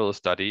at several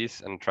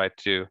studies and tried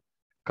to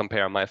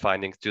compare my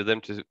findings to them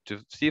to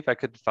see if I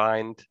could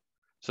find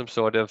some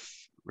sort of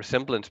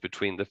resemblance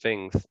between the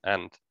things.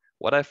 And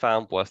what I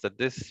found was that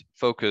this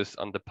focus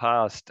on the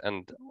past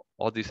and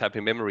all these happy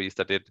memories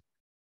that it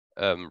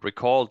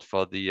recalled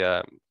for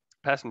the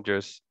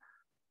passengers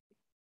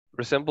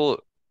resemble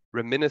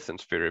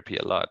reminiscence therapy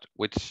a lot,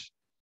 which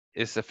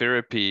is a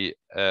therapy,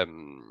 a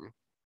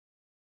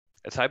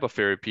type of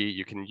therapy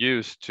you can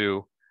use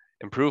to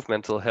improve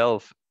mental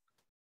health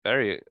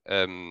very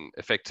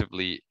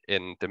effectively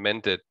in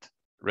demented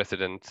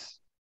residents.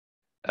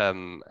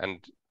 And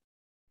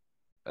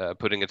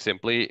putting it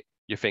simply,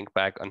 you think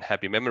back on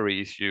happy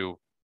memories,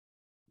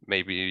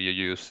 maybe you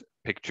use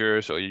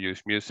pictures or you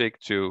use music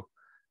to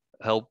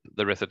help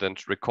the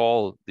residents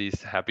recall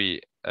these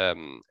happy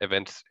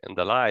events in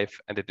their life,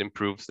 and it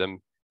improves them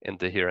in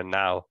the here and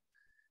now.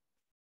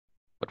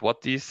 But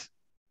what these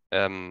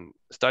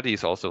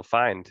studies also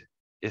find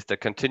is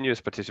that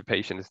continuous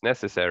participation is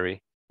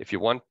necessary if you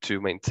want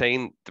to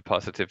maintain the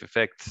positive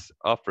effects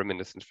of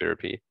reminiscence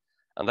therapy.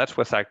 And that's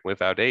where cycling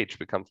without age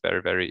becomes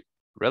very, very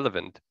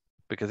relevant,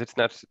 because it's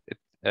not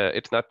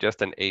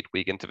just an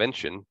 8-week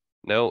intervention.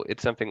 No,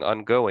 it's something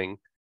ongoing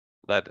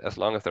that as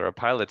long as there are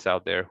pilots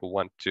out there who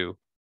want to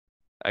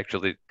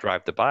actually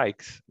drive the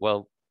bikes,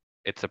 well,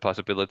 it's a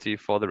possibility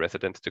for the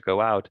residents to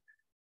go out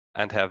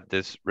and have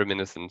this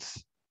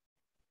reminiscence.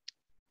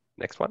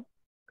 Next one.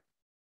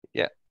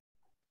 Yeah.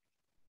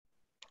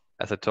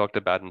 As I talked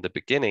about in the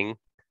beginning,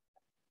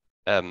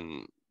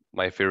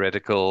 my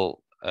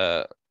theoretical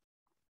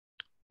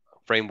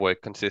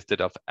framework consisted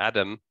of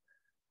Adam,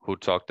 who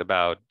talked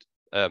about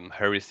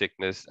hurry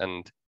sickness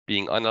and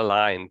being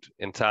unaligned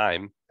in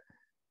time.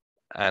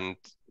 And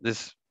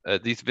these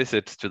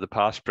visits to the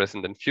past,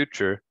 present, and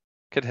future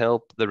could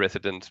help the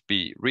residents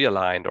be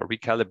realigned or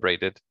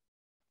recalibrated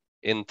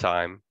in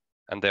time,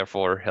 and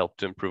therefore help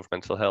to improve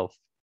mental health.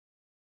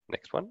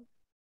 Next one.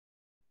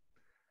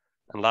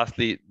 And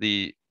lastly,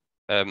 the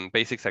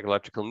basic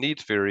psychological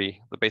needs theory,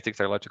 the basic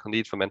psychological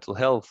needs for mental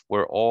health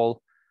were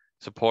all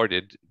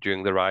supported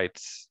during the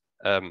rides.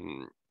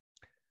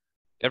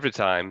 Every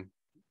time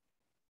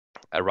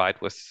a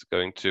ride was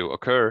going to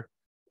occur,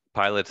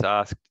 pilots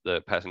asked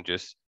the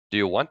passengers, do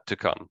you want to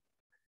come?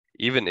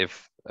 Even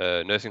if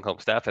nursing home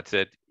staff had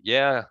said,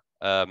 yeah,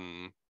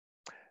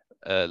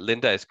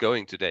 Linda is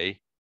going today,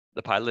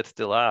 the pilot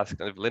still asked.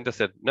 And if Linda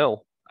said,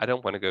 no, I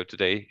don't want to go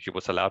today, she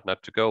was allowed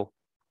not to go.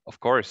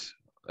 Of course,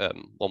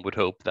 one would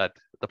hope that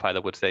the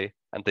pilot would say,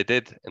 and they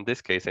did in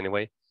this case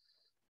anyway.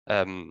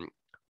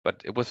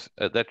 But it was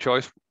that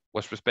choice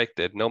was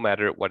respected no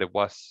matter what it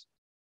was.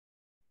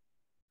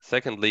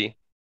 Secondly,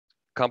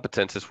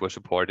 competences were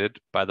supported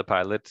by the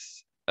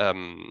pilots.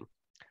 The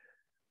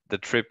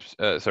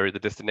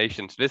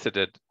destinations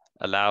visited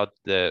allowed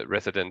the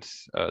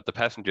residents, the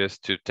passengers,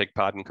 to take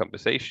part in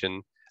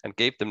conversation and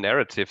gave them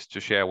narratives to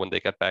share when they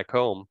got back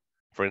home.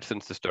 For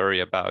instance, the story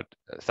about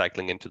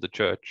cycling into the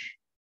church.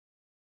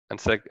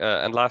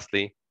 And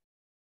lastly,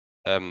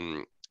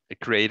 it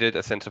created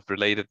a sense of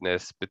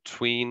relatedness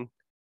between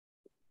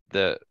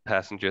the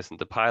passengers and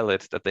the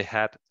pilots, that they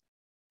had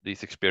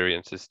these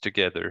experiences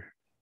together.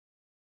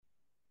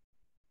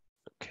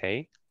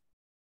 Okay.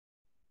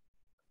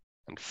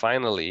 And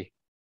finally,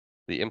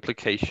 the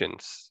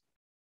implications.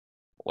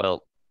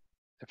 Well,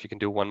 if you can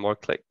do one more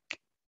click.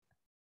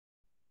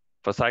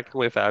 For cycling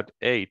without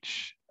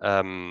age,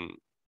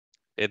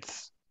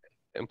 it's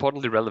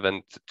importantly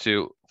relevant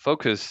to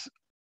focus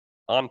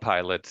on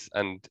pilots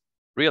and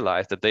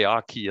realize that they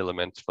are key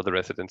elements for the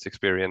residents'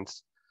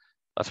 experience.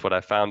 That's what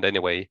I found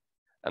anyway.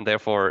 And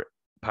therefore,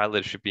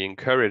 pilots should be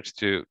encouraged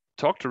to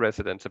talk to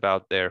residents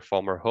about their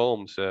former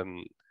homes,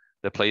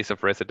 the place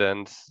of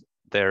residence,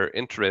 their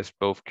interest,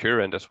 both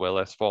current as well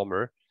as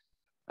former.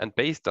 And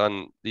based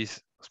on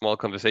these small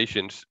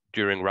conversations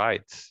during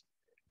rides,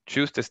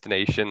 choose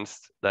destinations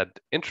that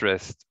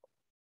interest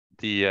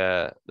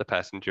the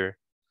passenger,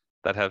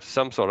 that have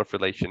some sort of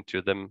relation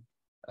to them,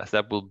 as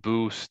that will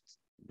boost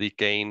the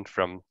gain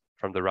from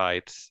the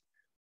rides.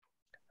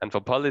 And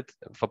for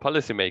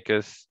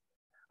policymakers,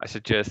 I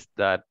suggest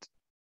that,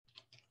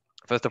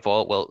 first of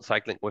all, well,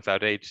 cycling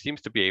without age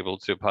seems to be able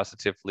to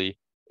positively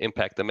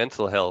impact the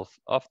mental health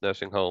of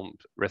nursing home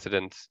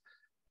residents.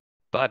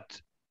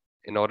 But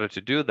in order to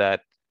do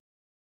that,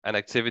 an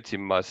activity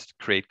must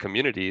create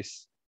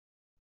communities.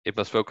 It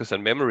must focus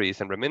on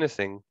memories and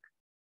reminiscing,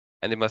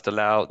 and it must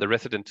allow the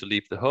resident to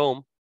leave the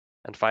home.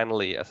 And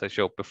finally, as I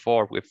showed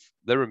before, with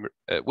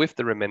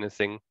the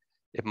reminiscing,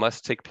 it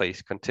must take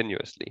place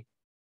continuously.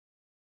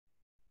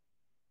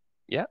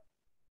 Yeah.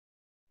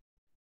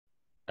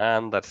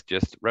 And that's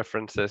just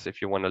references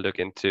if you want to look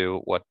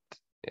into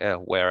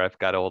where I've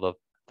got all the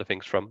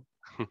things from.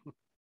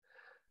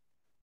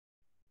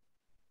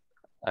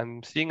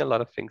 I'm seeing a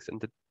lot of things in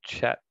the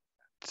chat,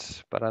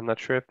 but I'm not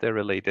sure if they're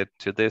related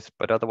to this.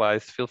 But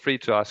otherwise, feel free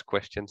to ask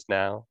questions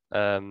now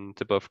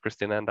to both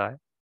Christina and I.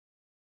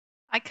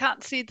 I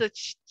can't see the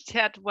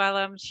chat while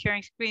I'm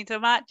sharing screen, so I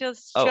might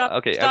just stop.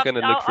 Okay, I'm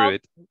gonna look through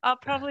it. I'll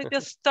probably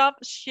just stop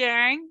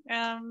sharing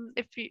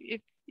if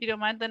you don't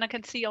mind, then I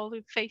can see all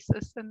the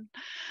faces and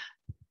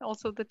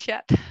also the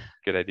chat.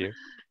 Good idea.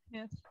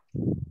 Yes.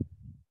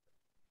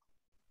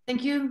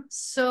 Thank you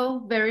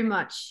so very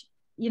much.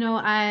 You know,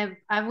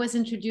 I was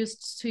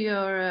introduced to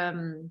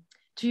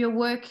your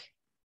work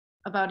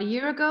about a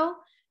year ago,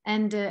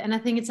 and I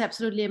think it's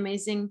absolutely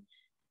amazing.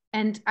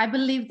 And I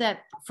believe that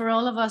for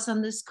all of us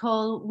on this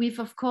call, we've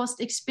of course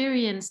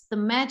experienced the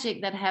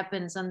magic that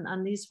happens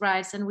on these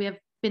rides, and we have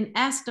been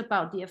asked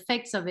about the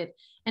effects of it.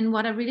 And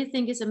what I really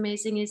think is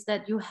amazing is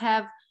that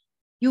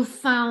you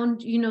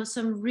found, you know,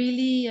 some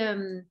really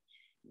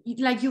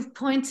like you've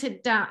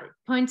pointed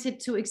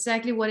to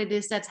exactly what it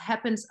is that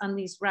happens on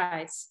these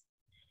rides.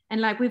 And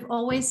like we've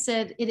always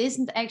said, it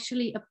isn't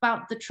actually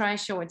about the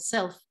tri-show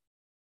itself.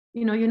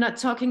 You know, you're not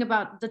talking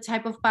about the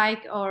type of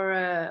bike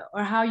or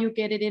how you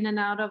get it in and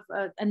out of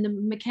and the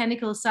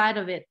mechanical side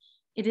of it.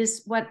 It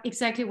is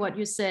exactly what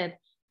you said,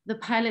 the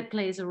pilot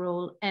plays a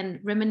role and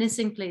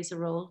reminiscing plays a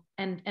role.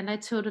 And I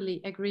totally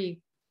agree.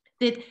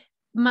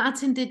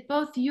 Martin, did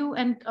both you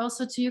and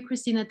also to you,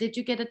 Christina, did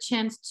you get a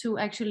chance to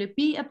actually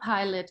be a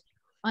pilot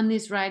on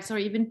these rides or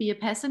even be a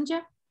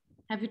passenger?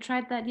 Have you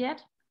tried that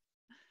yet?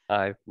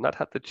 I've not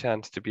had the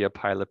chance to be a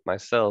pilot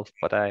myself,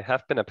 but I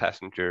have been a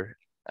passenger,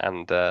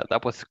 and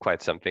that was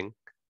quite something.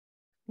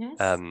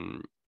 Yes.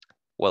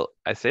 Well,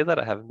 I say that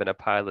I haven't been a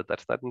pilot.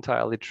 That's not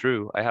entirely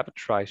true. I have a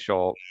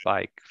trishaw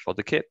bike for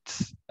the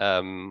kids,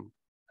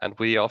 and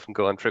we often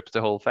go on trips,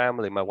 the whole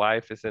family. My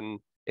wife is in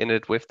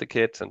it with the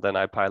kids, and then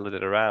I pilot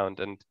it around.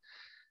 And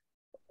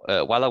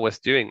while I was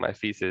doing my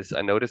thesis,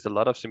 I noticed a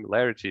lot of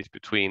similarities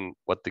between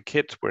what the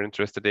kids were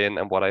interested in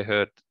and what I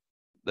heard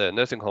the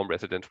nursing home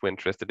residents were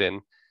interested in.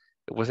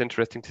 It was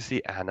interesting to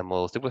see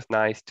animals. It was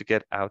nice to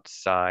get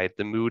outside.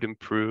 The mood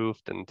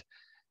improved, and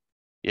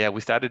yeah,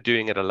 we started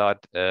doing it a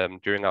lot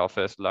during our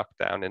first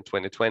lockdown in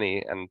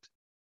 2020, and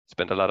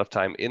spent a lot of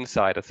time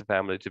inside as a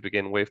family to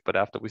begin with. But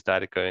after we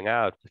started going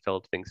out, we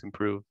felt things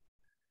improve.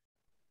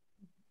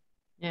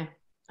 Yeah,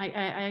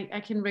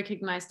 I can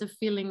recognize the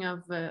feeling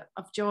of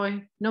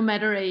joy, no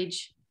matter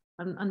age,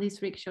 on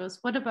these rickshaws.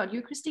 What about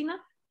you, Christina?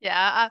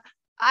 Yeah,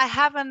 I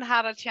haven't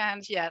had a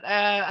chance yet.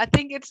 I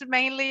think it's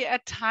mainly a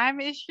time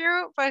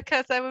issue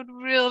because I would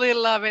really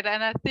love it,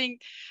 and I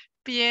think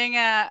being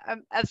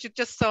as you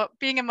just saw,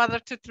 being a mother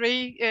to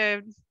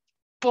 3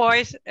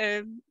 boys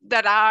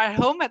that are at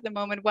home at the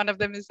moment, one of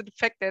them is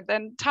infected,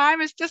 and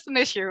time is just an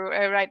issue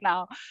right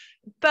now.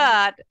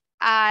 But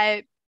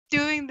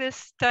doing this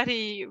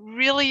study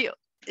really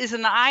is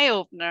an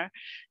eye-opener,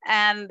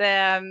 and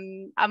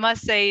I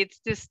must say it's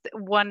just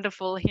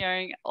wonderful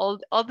hearing all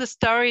the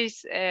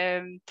stories,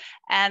 and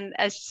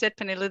as you said,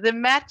 Pernille, the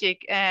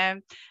magic,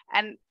 and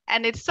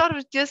it sort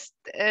of just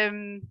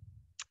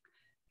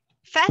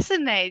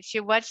fascinates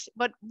you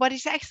what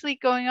is actually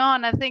going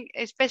on. I think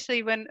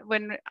especially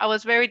when I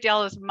was very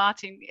jealous of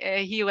Martin.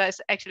 He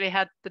actually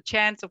had the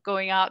chance of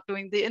going out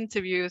doing the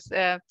interviews,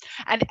 and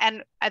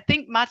I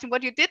think, Martin,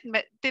 what you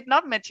did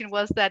not mention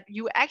was that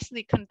you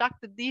actually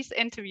conducted these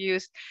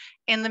interviews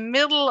in the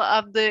middle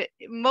of the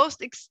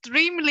most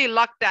extremely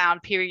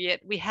lockdown period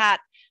we had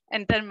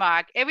in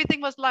Denmark.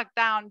 Everything was locked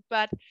down,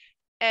 but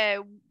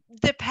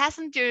the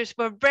passengers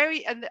were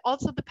and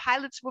also the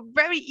pilots were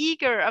very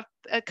eager of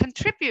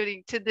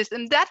contributing to this,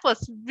 and that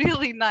was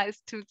really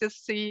nice to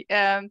just see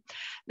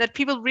that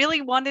people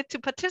really wanted to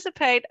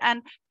participate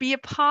and be a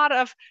part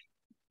of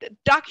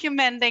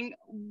documenting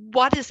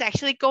what is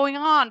actually going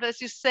on. As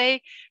you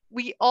say,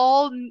 we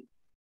all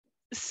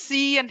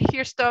see and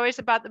hear stories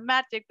about the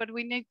magic, but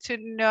we need to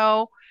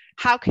know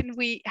how can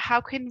we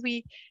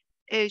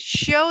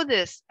show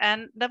this.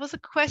 And there was a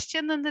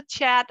question in the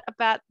chat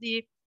about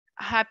the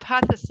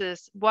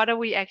hypothesis. What are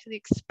we actually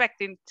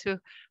expecting to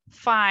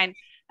find?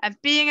 And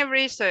being a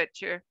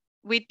researcher,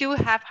 we do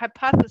have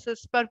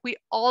hypotheses, but we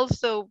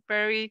also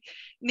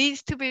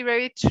needs to be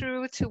very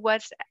true to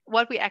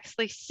what we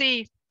actually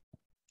see.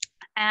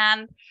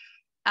 And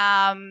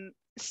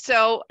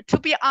so, to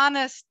be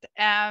honest,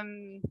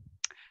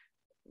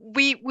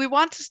 we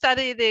want to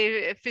study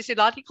the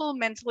physiological,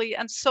 mentally,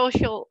 and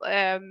social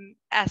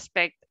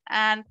aspect.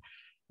 And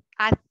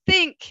I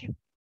think,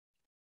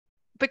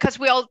 because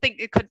we all think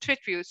it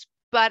contributes,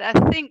 but I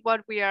think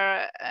what we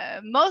are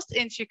most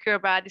insecure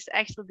about is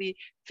actually the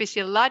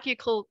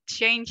physiological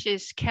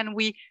changes. Can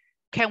we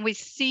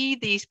see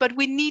these? But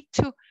we need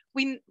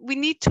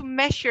to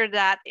measure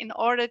that in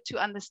order to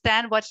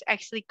understand what's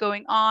actually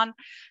going on.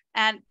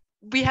 And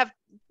we have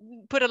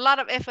put a lot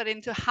of effort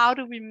into how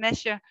do we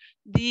measure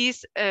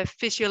these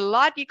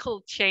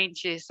physiological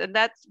changes, and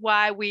that's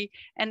why we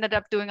ended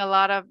up doing a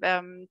lot of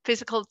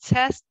physical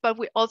tests. But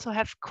we also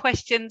have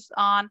questions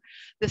on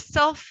the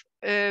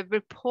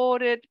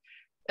self-reported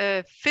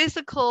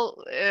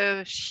physical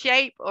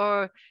shape,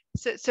 or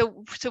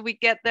so we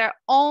get their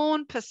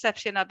own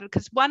perception of it.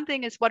 Because one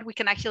thing is what we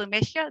can actually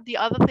measure, the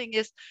other thing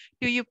is,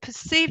 do you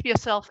perceive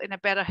yourself in a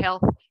better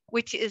health,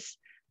 which is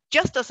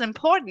just as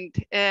important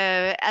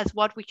as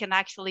what we can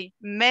actually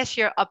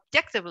measure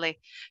objectively.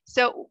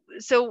 So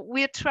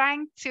we're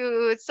trying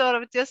to sort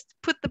of just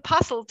put the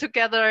puzzle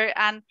together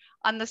and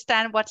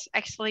understand what's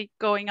actually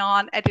going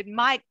on. And it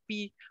might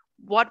be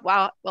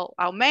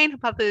our main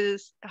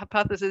hypothesis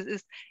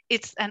is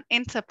it's an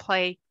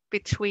interplay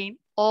between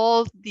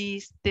all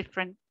these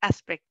different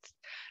aspects.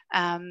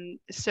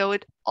 So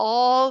it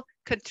all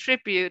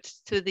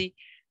contributes to the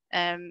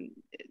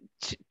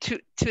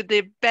to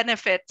the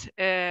benefit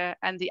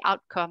and the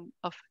outcome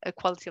of a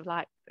quality of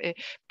life,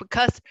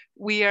 because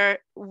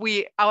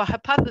our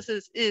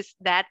hypothesis is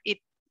that it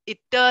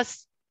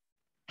does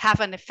have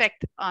an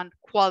effect on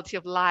quality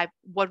of life.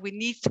 What we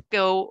need to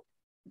go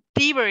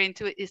deeper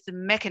into is the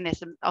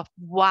mechanism of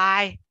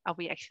why are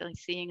we actually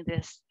seeing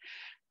this.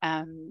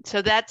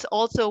 So that's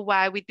also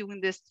why we're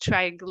doing this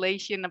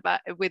triangulation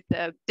with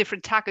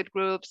different target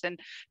groups and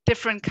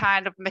different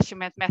kind of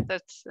measurement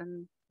methods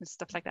and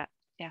stuff like that.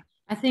 Yeah,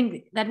 I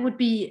think that would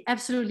be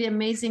absolutely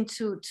amazing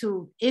to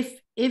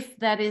if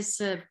that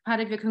is part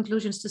of your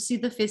conclusions, to see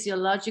the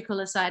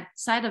physiological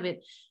side of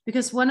it,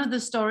 because one of the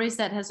stories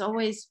that has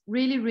always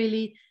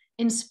really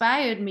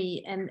inspired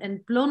me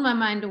and blown my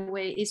mind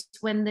away is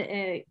when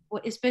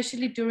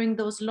especially during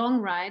those long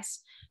rides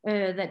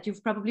that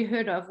you've probably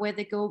heard of, where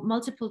they go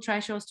multiple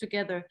trishaws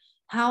together,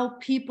 how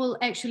people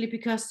actually,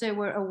 because they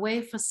were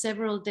away for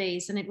several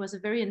days and it was a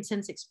very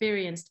intense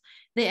experience,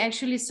 they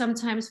actually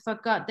sometimes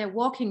forgot their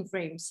walking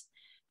frames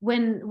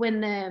when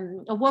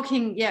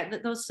walking,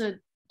 those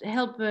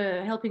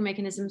helping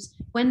mechanisms,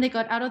 when they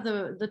got out of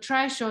the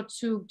trishaw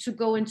to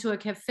go into a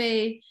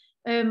cafe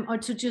or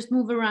to just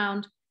move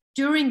around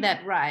during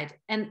that ride,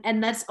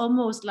 and that's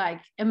almost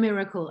like a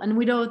miracle. And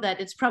we know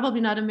that it's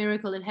probably not a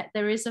miracle.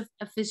 There is a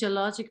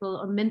physiological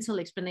or mental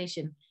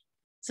explanation.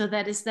 So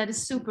that is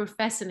super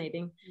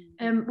fascinating.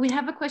 We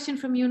have a question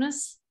from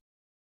Eunice.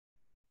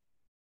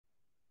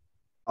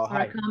 Oh,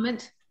 hi. Or a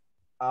comment.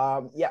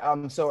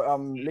 So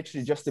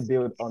literally just to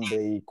build on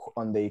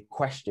the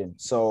question.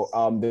 So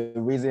the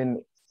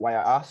reason why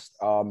I asked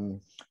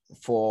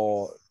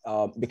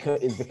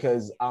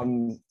because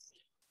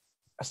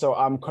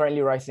I'm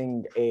currently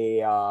writing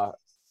a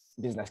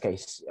business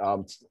case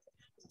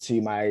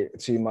to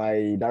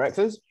my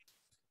directors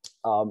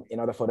in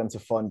order for them to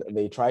fund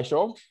the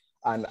trishaw,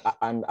 and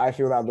I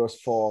feel that those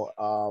 4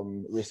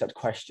 research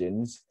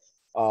questions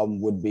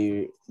would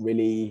be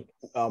really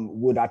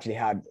would actually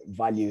add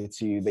value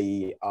to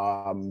the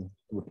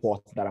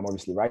report that I'm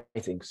obviously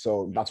writing.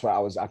 So that's why I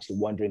was actually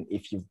wondering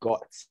if you've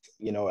got,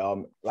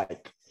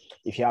 like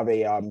if you have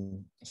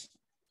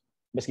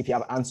basically if you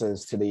have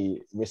answers to the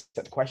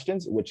research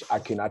questions, which I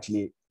can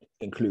actually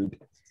include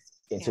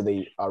into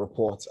the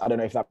report. I don't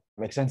know if that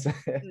makes sense.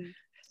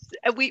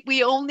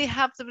 We only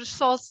have the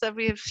results that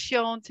we have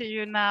shown to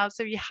you now,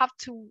 so you have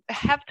to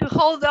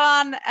hold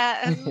on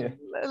a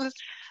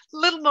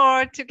little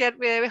more to get.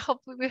 We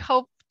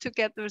hope to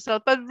get the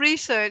result. But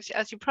research,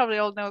 as you probably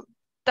all know,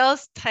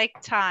 does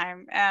take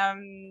time,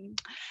 and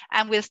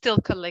we're still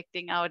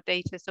collecting our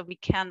data, so we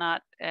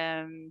cannot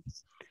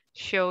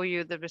show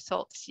you the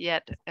results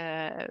yet.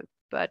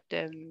 But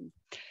it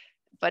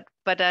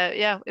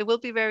will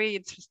be very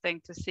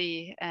interesting to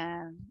see,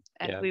 and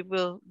we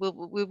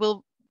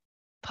will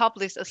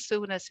publish as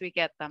soon as we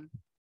get them.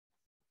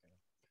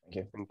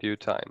 Okay. In due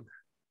time.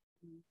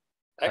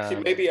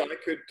 Actually, maybe I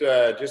could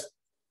just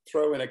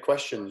throw in a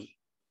question.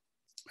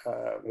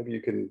 Maybe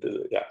you can do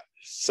it. Yeah.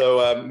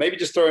 So maybe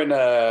just throw in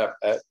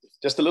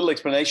just a little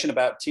explanation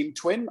about Team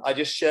Twin. I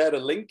just shared a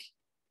link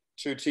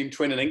to Team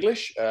Twin in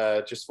English,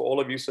 just for all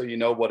of you, so you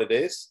know what it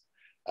is.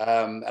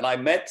 And I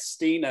met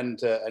Steen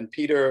and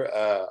Peter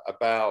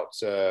about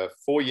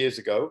 4 years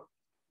ago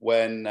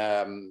when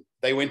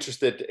they were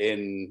interested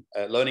in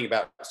learning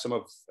about some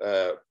of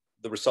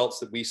the results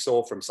that we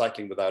saw from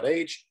Cycling Without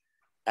Age.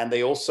 And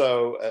they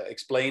also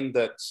explained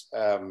that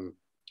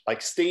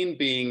like Steen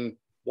being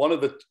one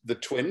of the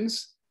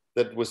twins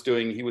that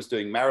he was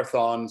doing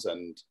marathons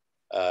and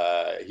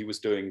he was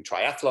doing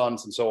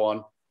triathlons and so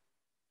on.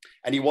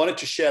 And he wanted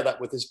to share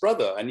that with his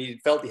brother. And he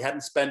felt he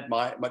hadn't spent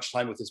much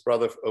time with his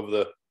brother over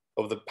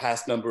the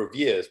past number of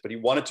years, but he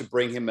wanted to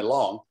bring him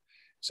along.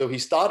 So he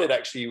started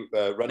actually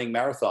running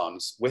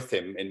marathons with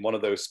him in one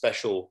of those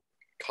special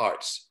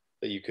carts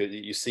that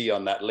you see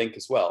on that link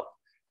as well.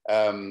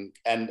 And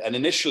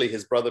initially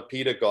his brother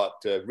Peter got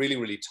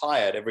really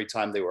tired every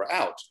time they were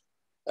out.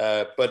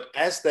 But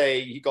as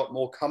he got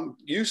more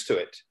used to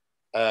it,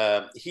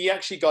 he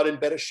actually got in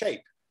better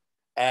shape.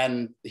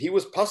 And he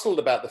was puzzled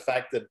about the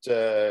fact that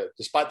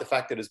despite the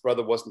fact that his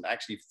brother wasn't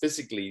actually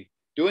physically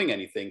doing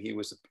anything, he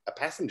was a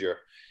passenger.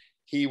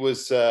 He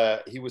was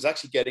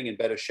actually getting in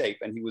better shape,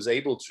 and he was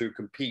able to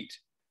compete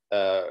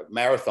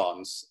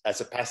marathons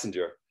as a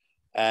passenger.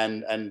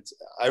 And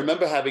I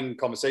remember having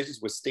conversations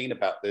with Steen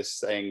about this,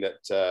 saying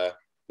that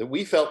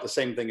we felt the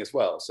same thing as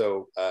well.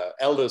 So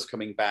elders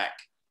coming back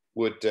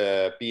would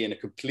be in a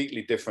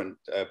completely different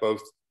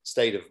both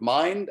state of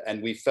mind,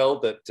 and we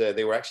felt that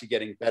they were actually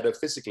getting better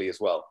physically as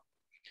well.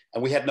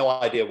 And we had no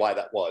idea why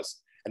that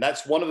was. And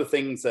that's one of the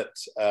things that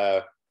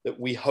that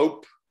we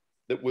hope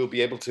that we'll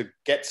be able to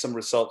get some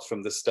results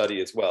from this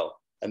study as well.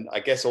 And I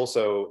guess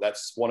also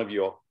that's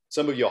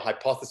some of your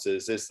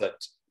hypotheses is that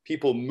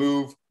people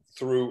move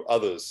through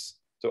others.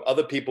 So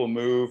other people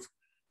move.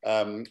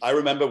 I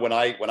remember when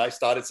I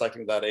started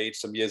Cycling Without Age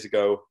some years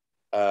ago,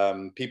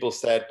 people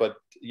said, but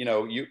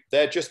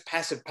they're just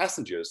passive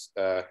passengers.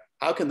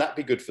 How can that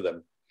be good for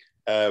them?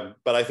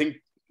 But I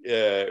think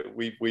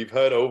we've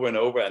heard over and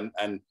over,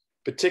 and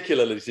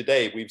particularly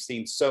today, we've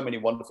seen so many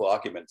wonderful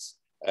arguments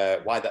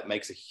why that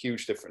makes a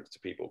huge difference to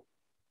people.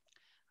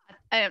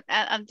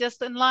 And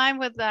just in line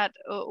with that,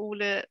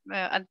 Ole,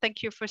 and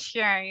thank you for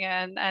sharing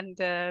and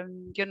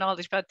your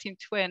knowledge about Team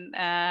Twin.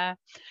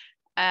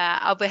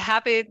 I'll be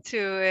happy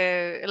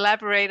to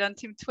elaborate on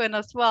Team Twin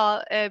as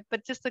well.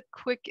 But just a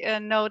quick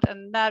note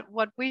on that,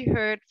 what we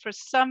heard for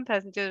some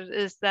passengers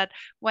is that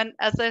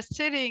as they're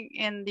sitting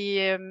in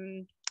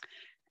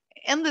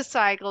in the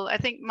cycle, I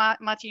think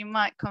Martin, you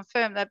might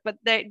confirm that, but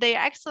they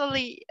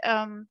actually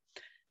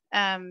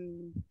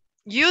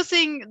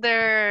using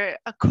their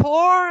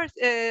core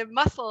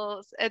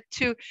muscles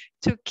to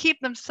keep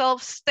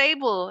themselves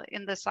stable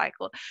in the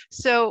cycle.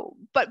 So,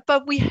 but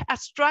we are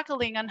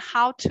struggling on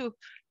how to.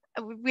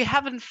 We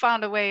haven't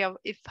found a way of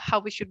how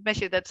we should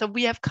measure that. So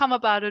we have come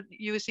about it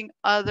using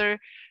other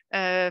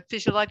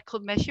physiological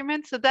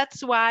measurements. So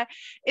that's why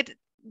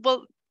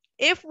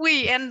if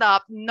we end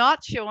up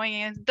not showing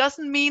it,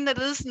 doesn't mean that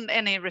there isn't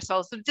any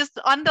results. So just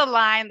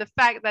underline the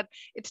fact that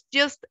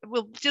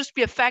will just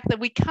be a fact that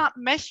we can't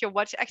measure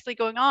what's actually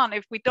going on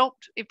if we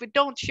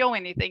don't show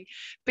anything,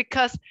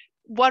 because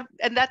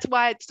and that's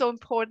why it's so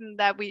important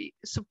that we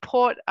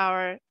support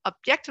our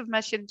objective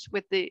measures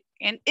with the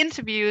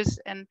interviews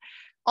and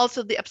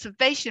also the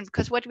observation,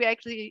 because what we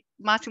actually,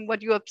 Martin,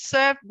 what you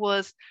observed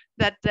was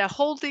that they're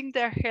holding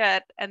their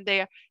head and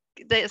they're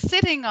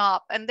sitting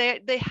up, and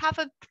they have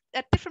a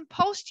different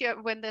posture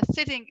when they're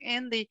sitting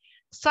in the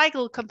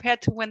cycle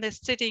compared to when they're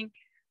sitting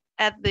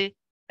at the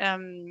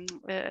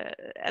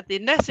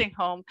nursing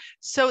home.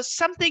 So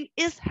something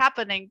is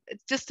happening.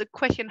 It's just a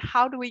question: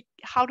 how do we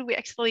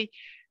actually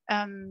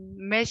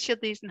measure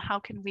these, and how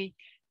can we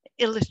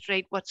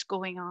illustrate what's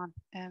going on?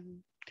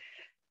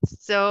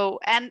 So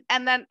and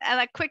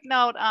a quick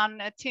note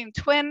on Team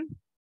Twin.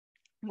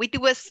 We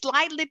do a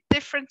slightly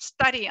different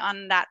study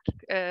on that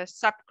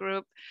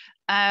subgroup.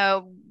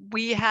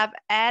 We have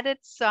added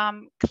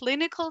some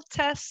clinical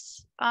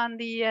tests on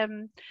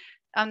the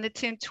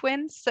Team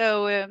Twin.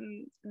 So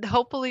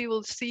hopefully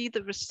we'll see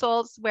the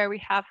results where we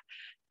have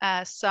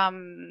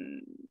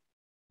some,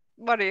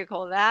 what do you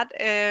call that?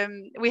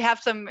 We have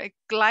some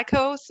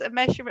glucose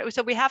measurement.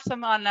 So we have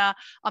some on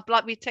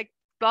blood. We take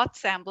blood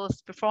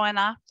samples before and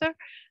after.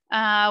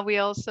 We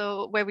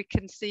also, where we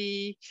can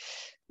see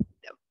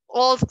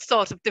all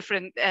sorts of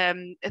different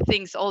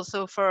things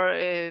also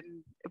for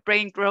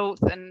brain growth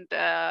and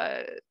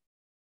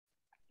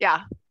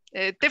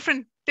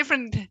different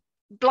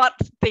blood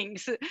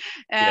things.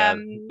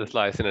 This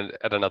lies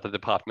at another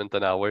department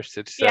than ours.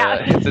 It's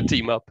it's a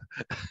team up.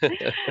 But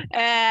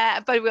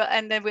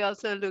then we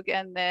also look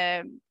at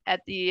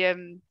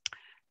the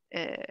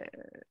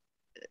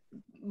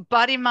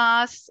body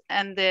mass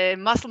and the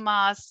muscle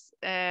mass.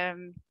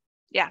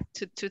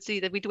 To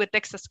see that we do a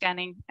DEXA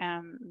scanning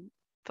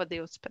for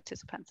those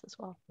participants as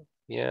well.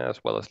 Yeah,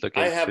 as well as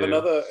looking. I have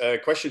another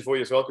question for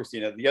you as well,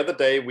 Christina. The other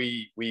day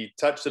we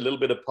touched a little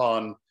bit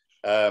upon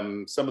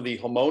some of the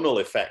hormonal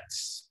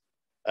effects,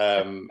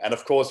 and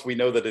of course we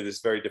know that it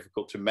is very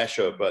difficult to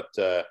measure. But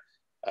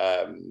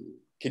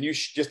can you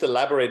just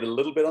elaborate a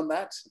little bit on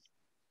that?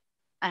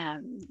 I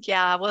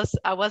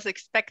was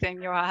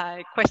expecting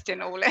your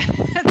question, Ole.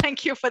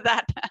 Thank you for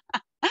that.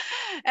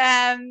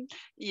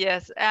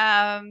 Yes.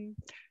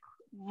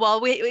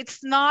 Well,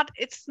 it's not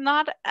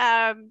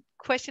a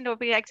question that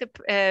we actually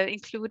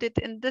included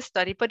in this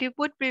study, but it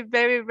would be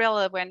very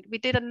relevant. We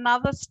did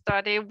another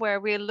study where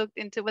we looked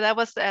into, that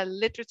was a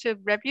literature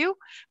review,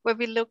 where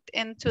we looked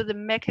into the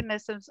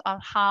mechanisms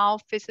of how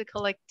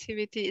physical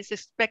activity is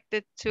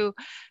expected to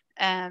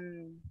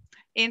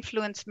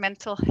influence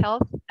mental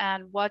health.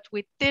 And what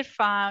we did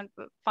find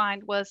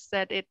was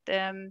that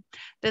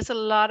there's a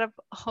lot of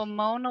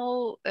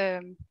hormonal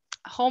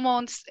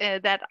hormones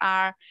that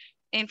are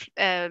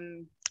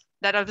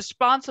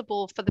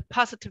responsible for the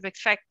positive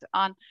effect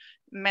on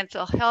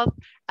mental health,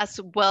 as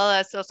well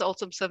as there's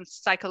also some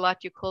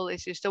psychological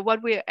issues. So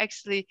what we're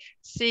actually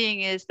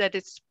seeing is that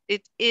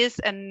it is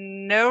a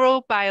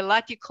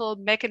neurobiological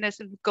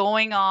mechanism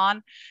going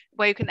on,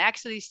 where you can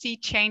actually see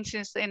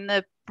changes in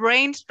the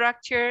brain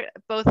structure,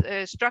 both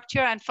structure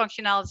and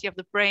functionality of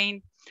the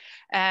brain.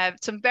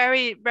 Some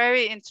very,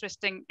 very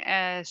interesting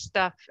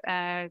stuff,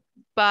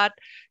 but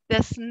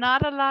there's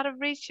not a lot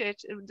of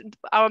research.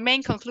 Our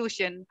main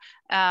conclusion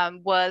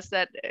was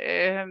that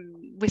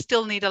we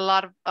still need a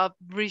lot of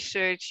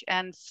research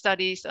and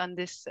studies on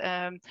this.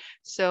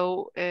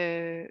 So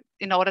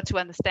in order to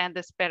understand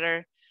this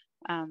better,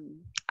 I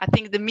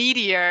think the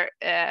media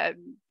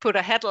put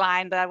a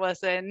headline that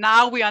was,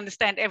 now we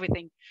understand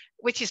everything,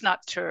 which is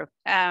not true.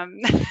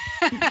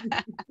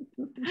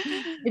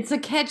 It's a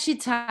catchy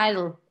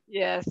title.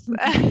 Yes.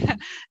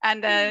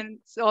 And then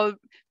so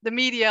the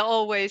media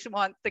always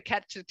want the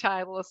catchy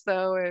title.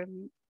 So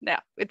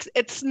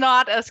it's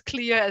not as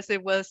clear as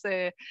it was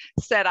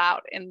set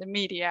out in the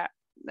media.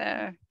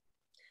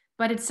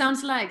 But it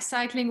sounds like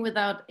Cycling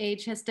Without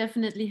Age has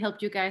definitely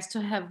helped you guys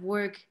to have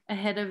work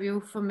ahead of you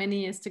for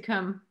many years to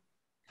come.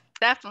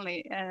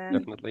 Definitely.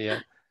 Definitely, yeah.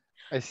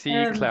 I see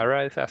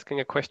Clara is asking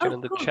a question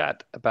in the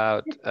chat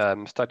about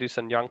studies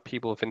on young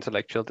people with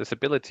intellectual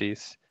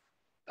disabilities.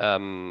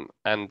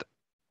 And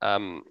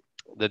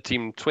the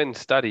Team Twin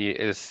study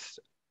is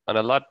on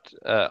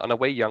a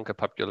way younger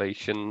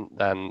population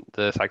than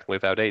the Cycling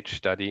Without Age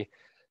study.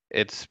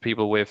 It's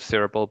people with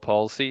cerebral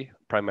palsy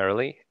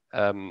primarily,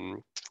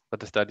 what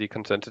the study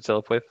concerns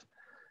itself with.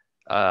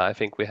 I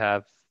think we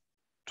have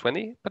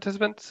 20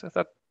 participants, is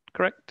that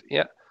correct?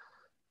 Yeah.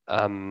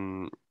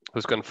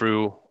 Who's gone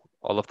through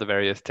all of the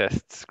various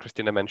tests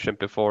Christina mentioned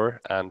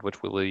before, and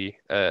which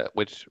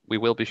we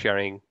will be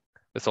sharing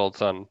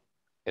results on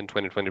in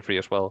 2023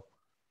 as well.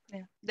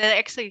 Yeah, they're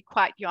actually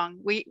quite young.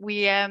 We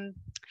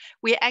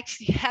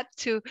actually had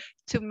to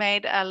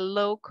make a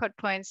low cut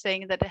point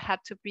saying that it had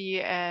to be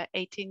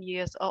 18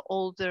 years or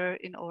older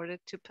in order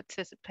to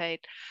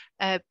participate.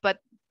 But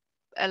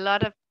a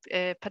lot of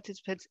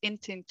participants in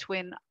Team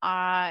Twin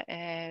are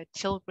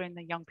children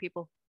and young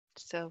people.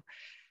 So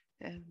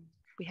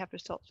we have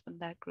results from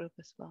that group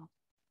as well.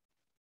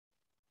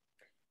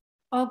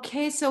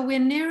 Okay, so we're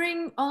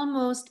nearing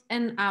almost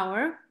an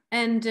hour.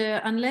 And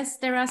unless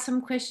there are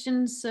some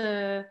questions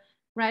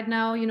right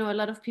now, you know, a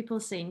lot of people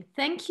saying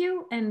thank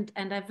you. And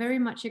I very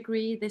much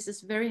agree. This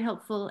is very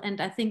helpful. And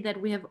I think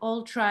that we have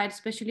all tried,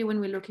 especially when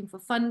we're looking for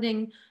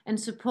funding and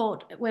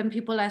support, when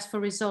people ask for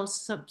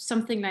results,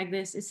 something like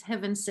this is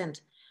heaven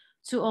sent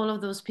to all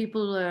of those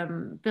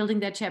people building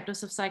their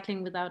chapters of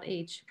Cycling Without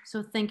Age.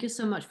 So thank you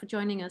so much for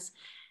joining us.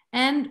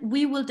 And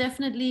we will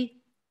definitely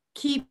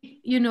keep,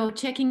 you know,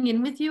 checking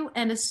in with you,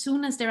 and as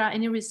soon as there are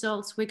any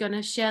results, we're going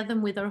to share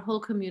them with our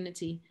whole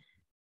community.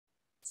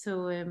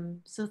 So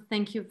so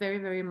thank you very,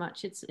 very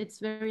much. It's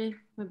very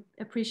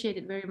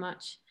appreciated very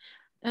much.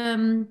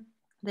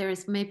 There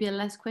is maybe a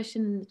last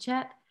question in the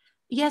chat.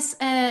 Yes,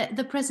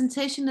 the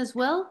presentation as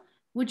well.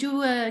 Would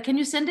you can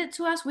you send it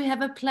to us? We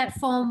have a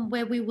platform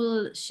where we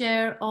will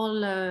share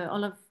all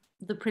of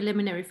the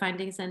preliminary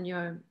findings and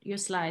your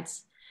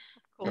slides.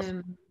 Of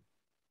course.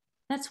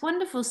 That's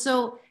wonderful.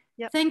 So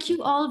yep. Thank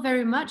you all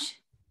very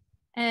much,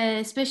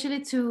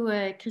 especially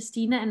to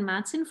Christina and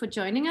Martin for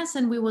joining us,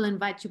 and we will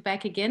invite you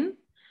back again.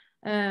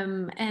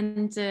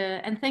 And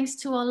thanks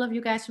to all of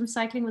you guys from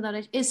Cycling Without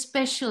Age,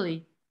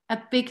 especially a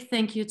big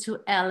thank you to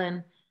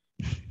Alan,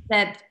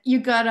 that you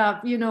got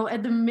up, you know,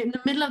 in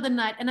the middle of the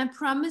night. And I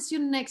promise you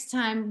next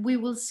time we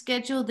will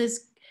schedule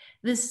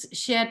this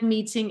shared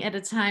meeting at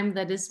a time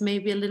that is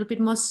maybe a little bit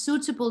more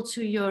suitable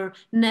to your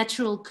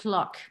natural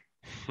clock.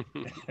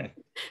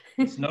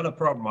 It's not a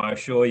problem, I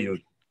assure you.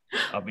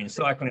 I've been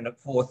cycling at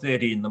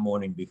 4:30 in the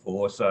morning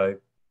before, so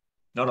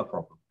not a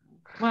problem.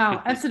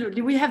 Wow,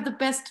 absolutely. We have the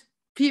best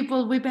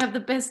people. We have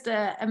the best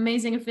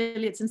amazing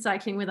affiliates in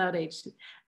Cycling Without Age.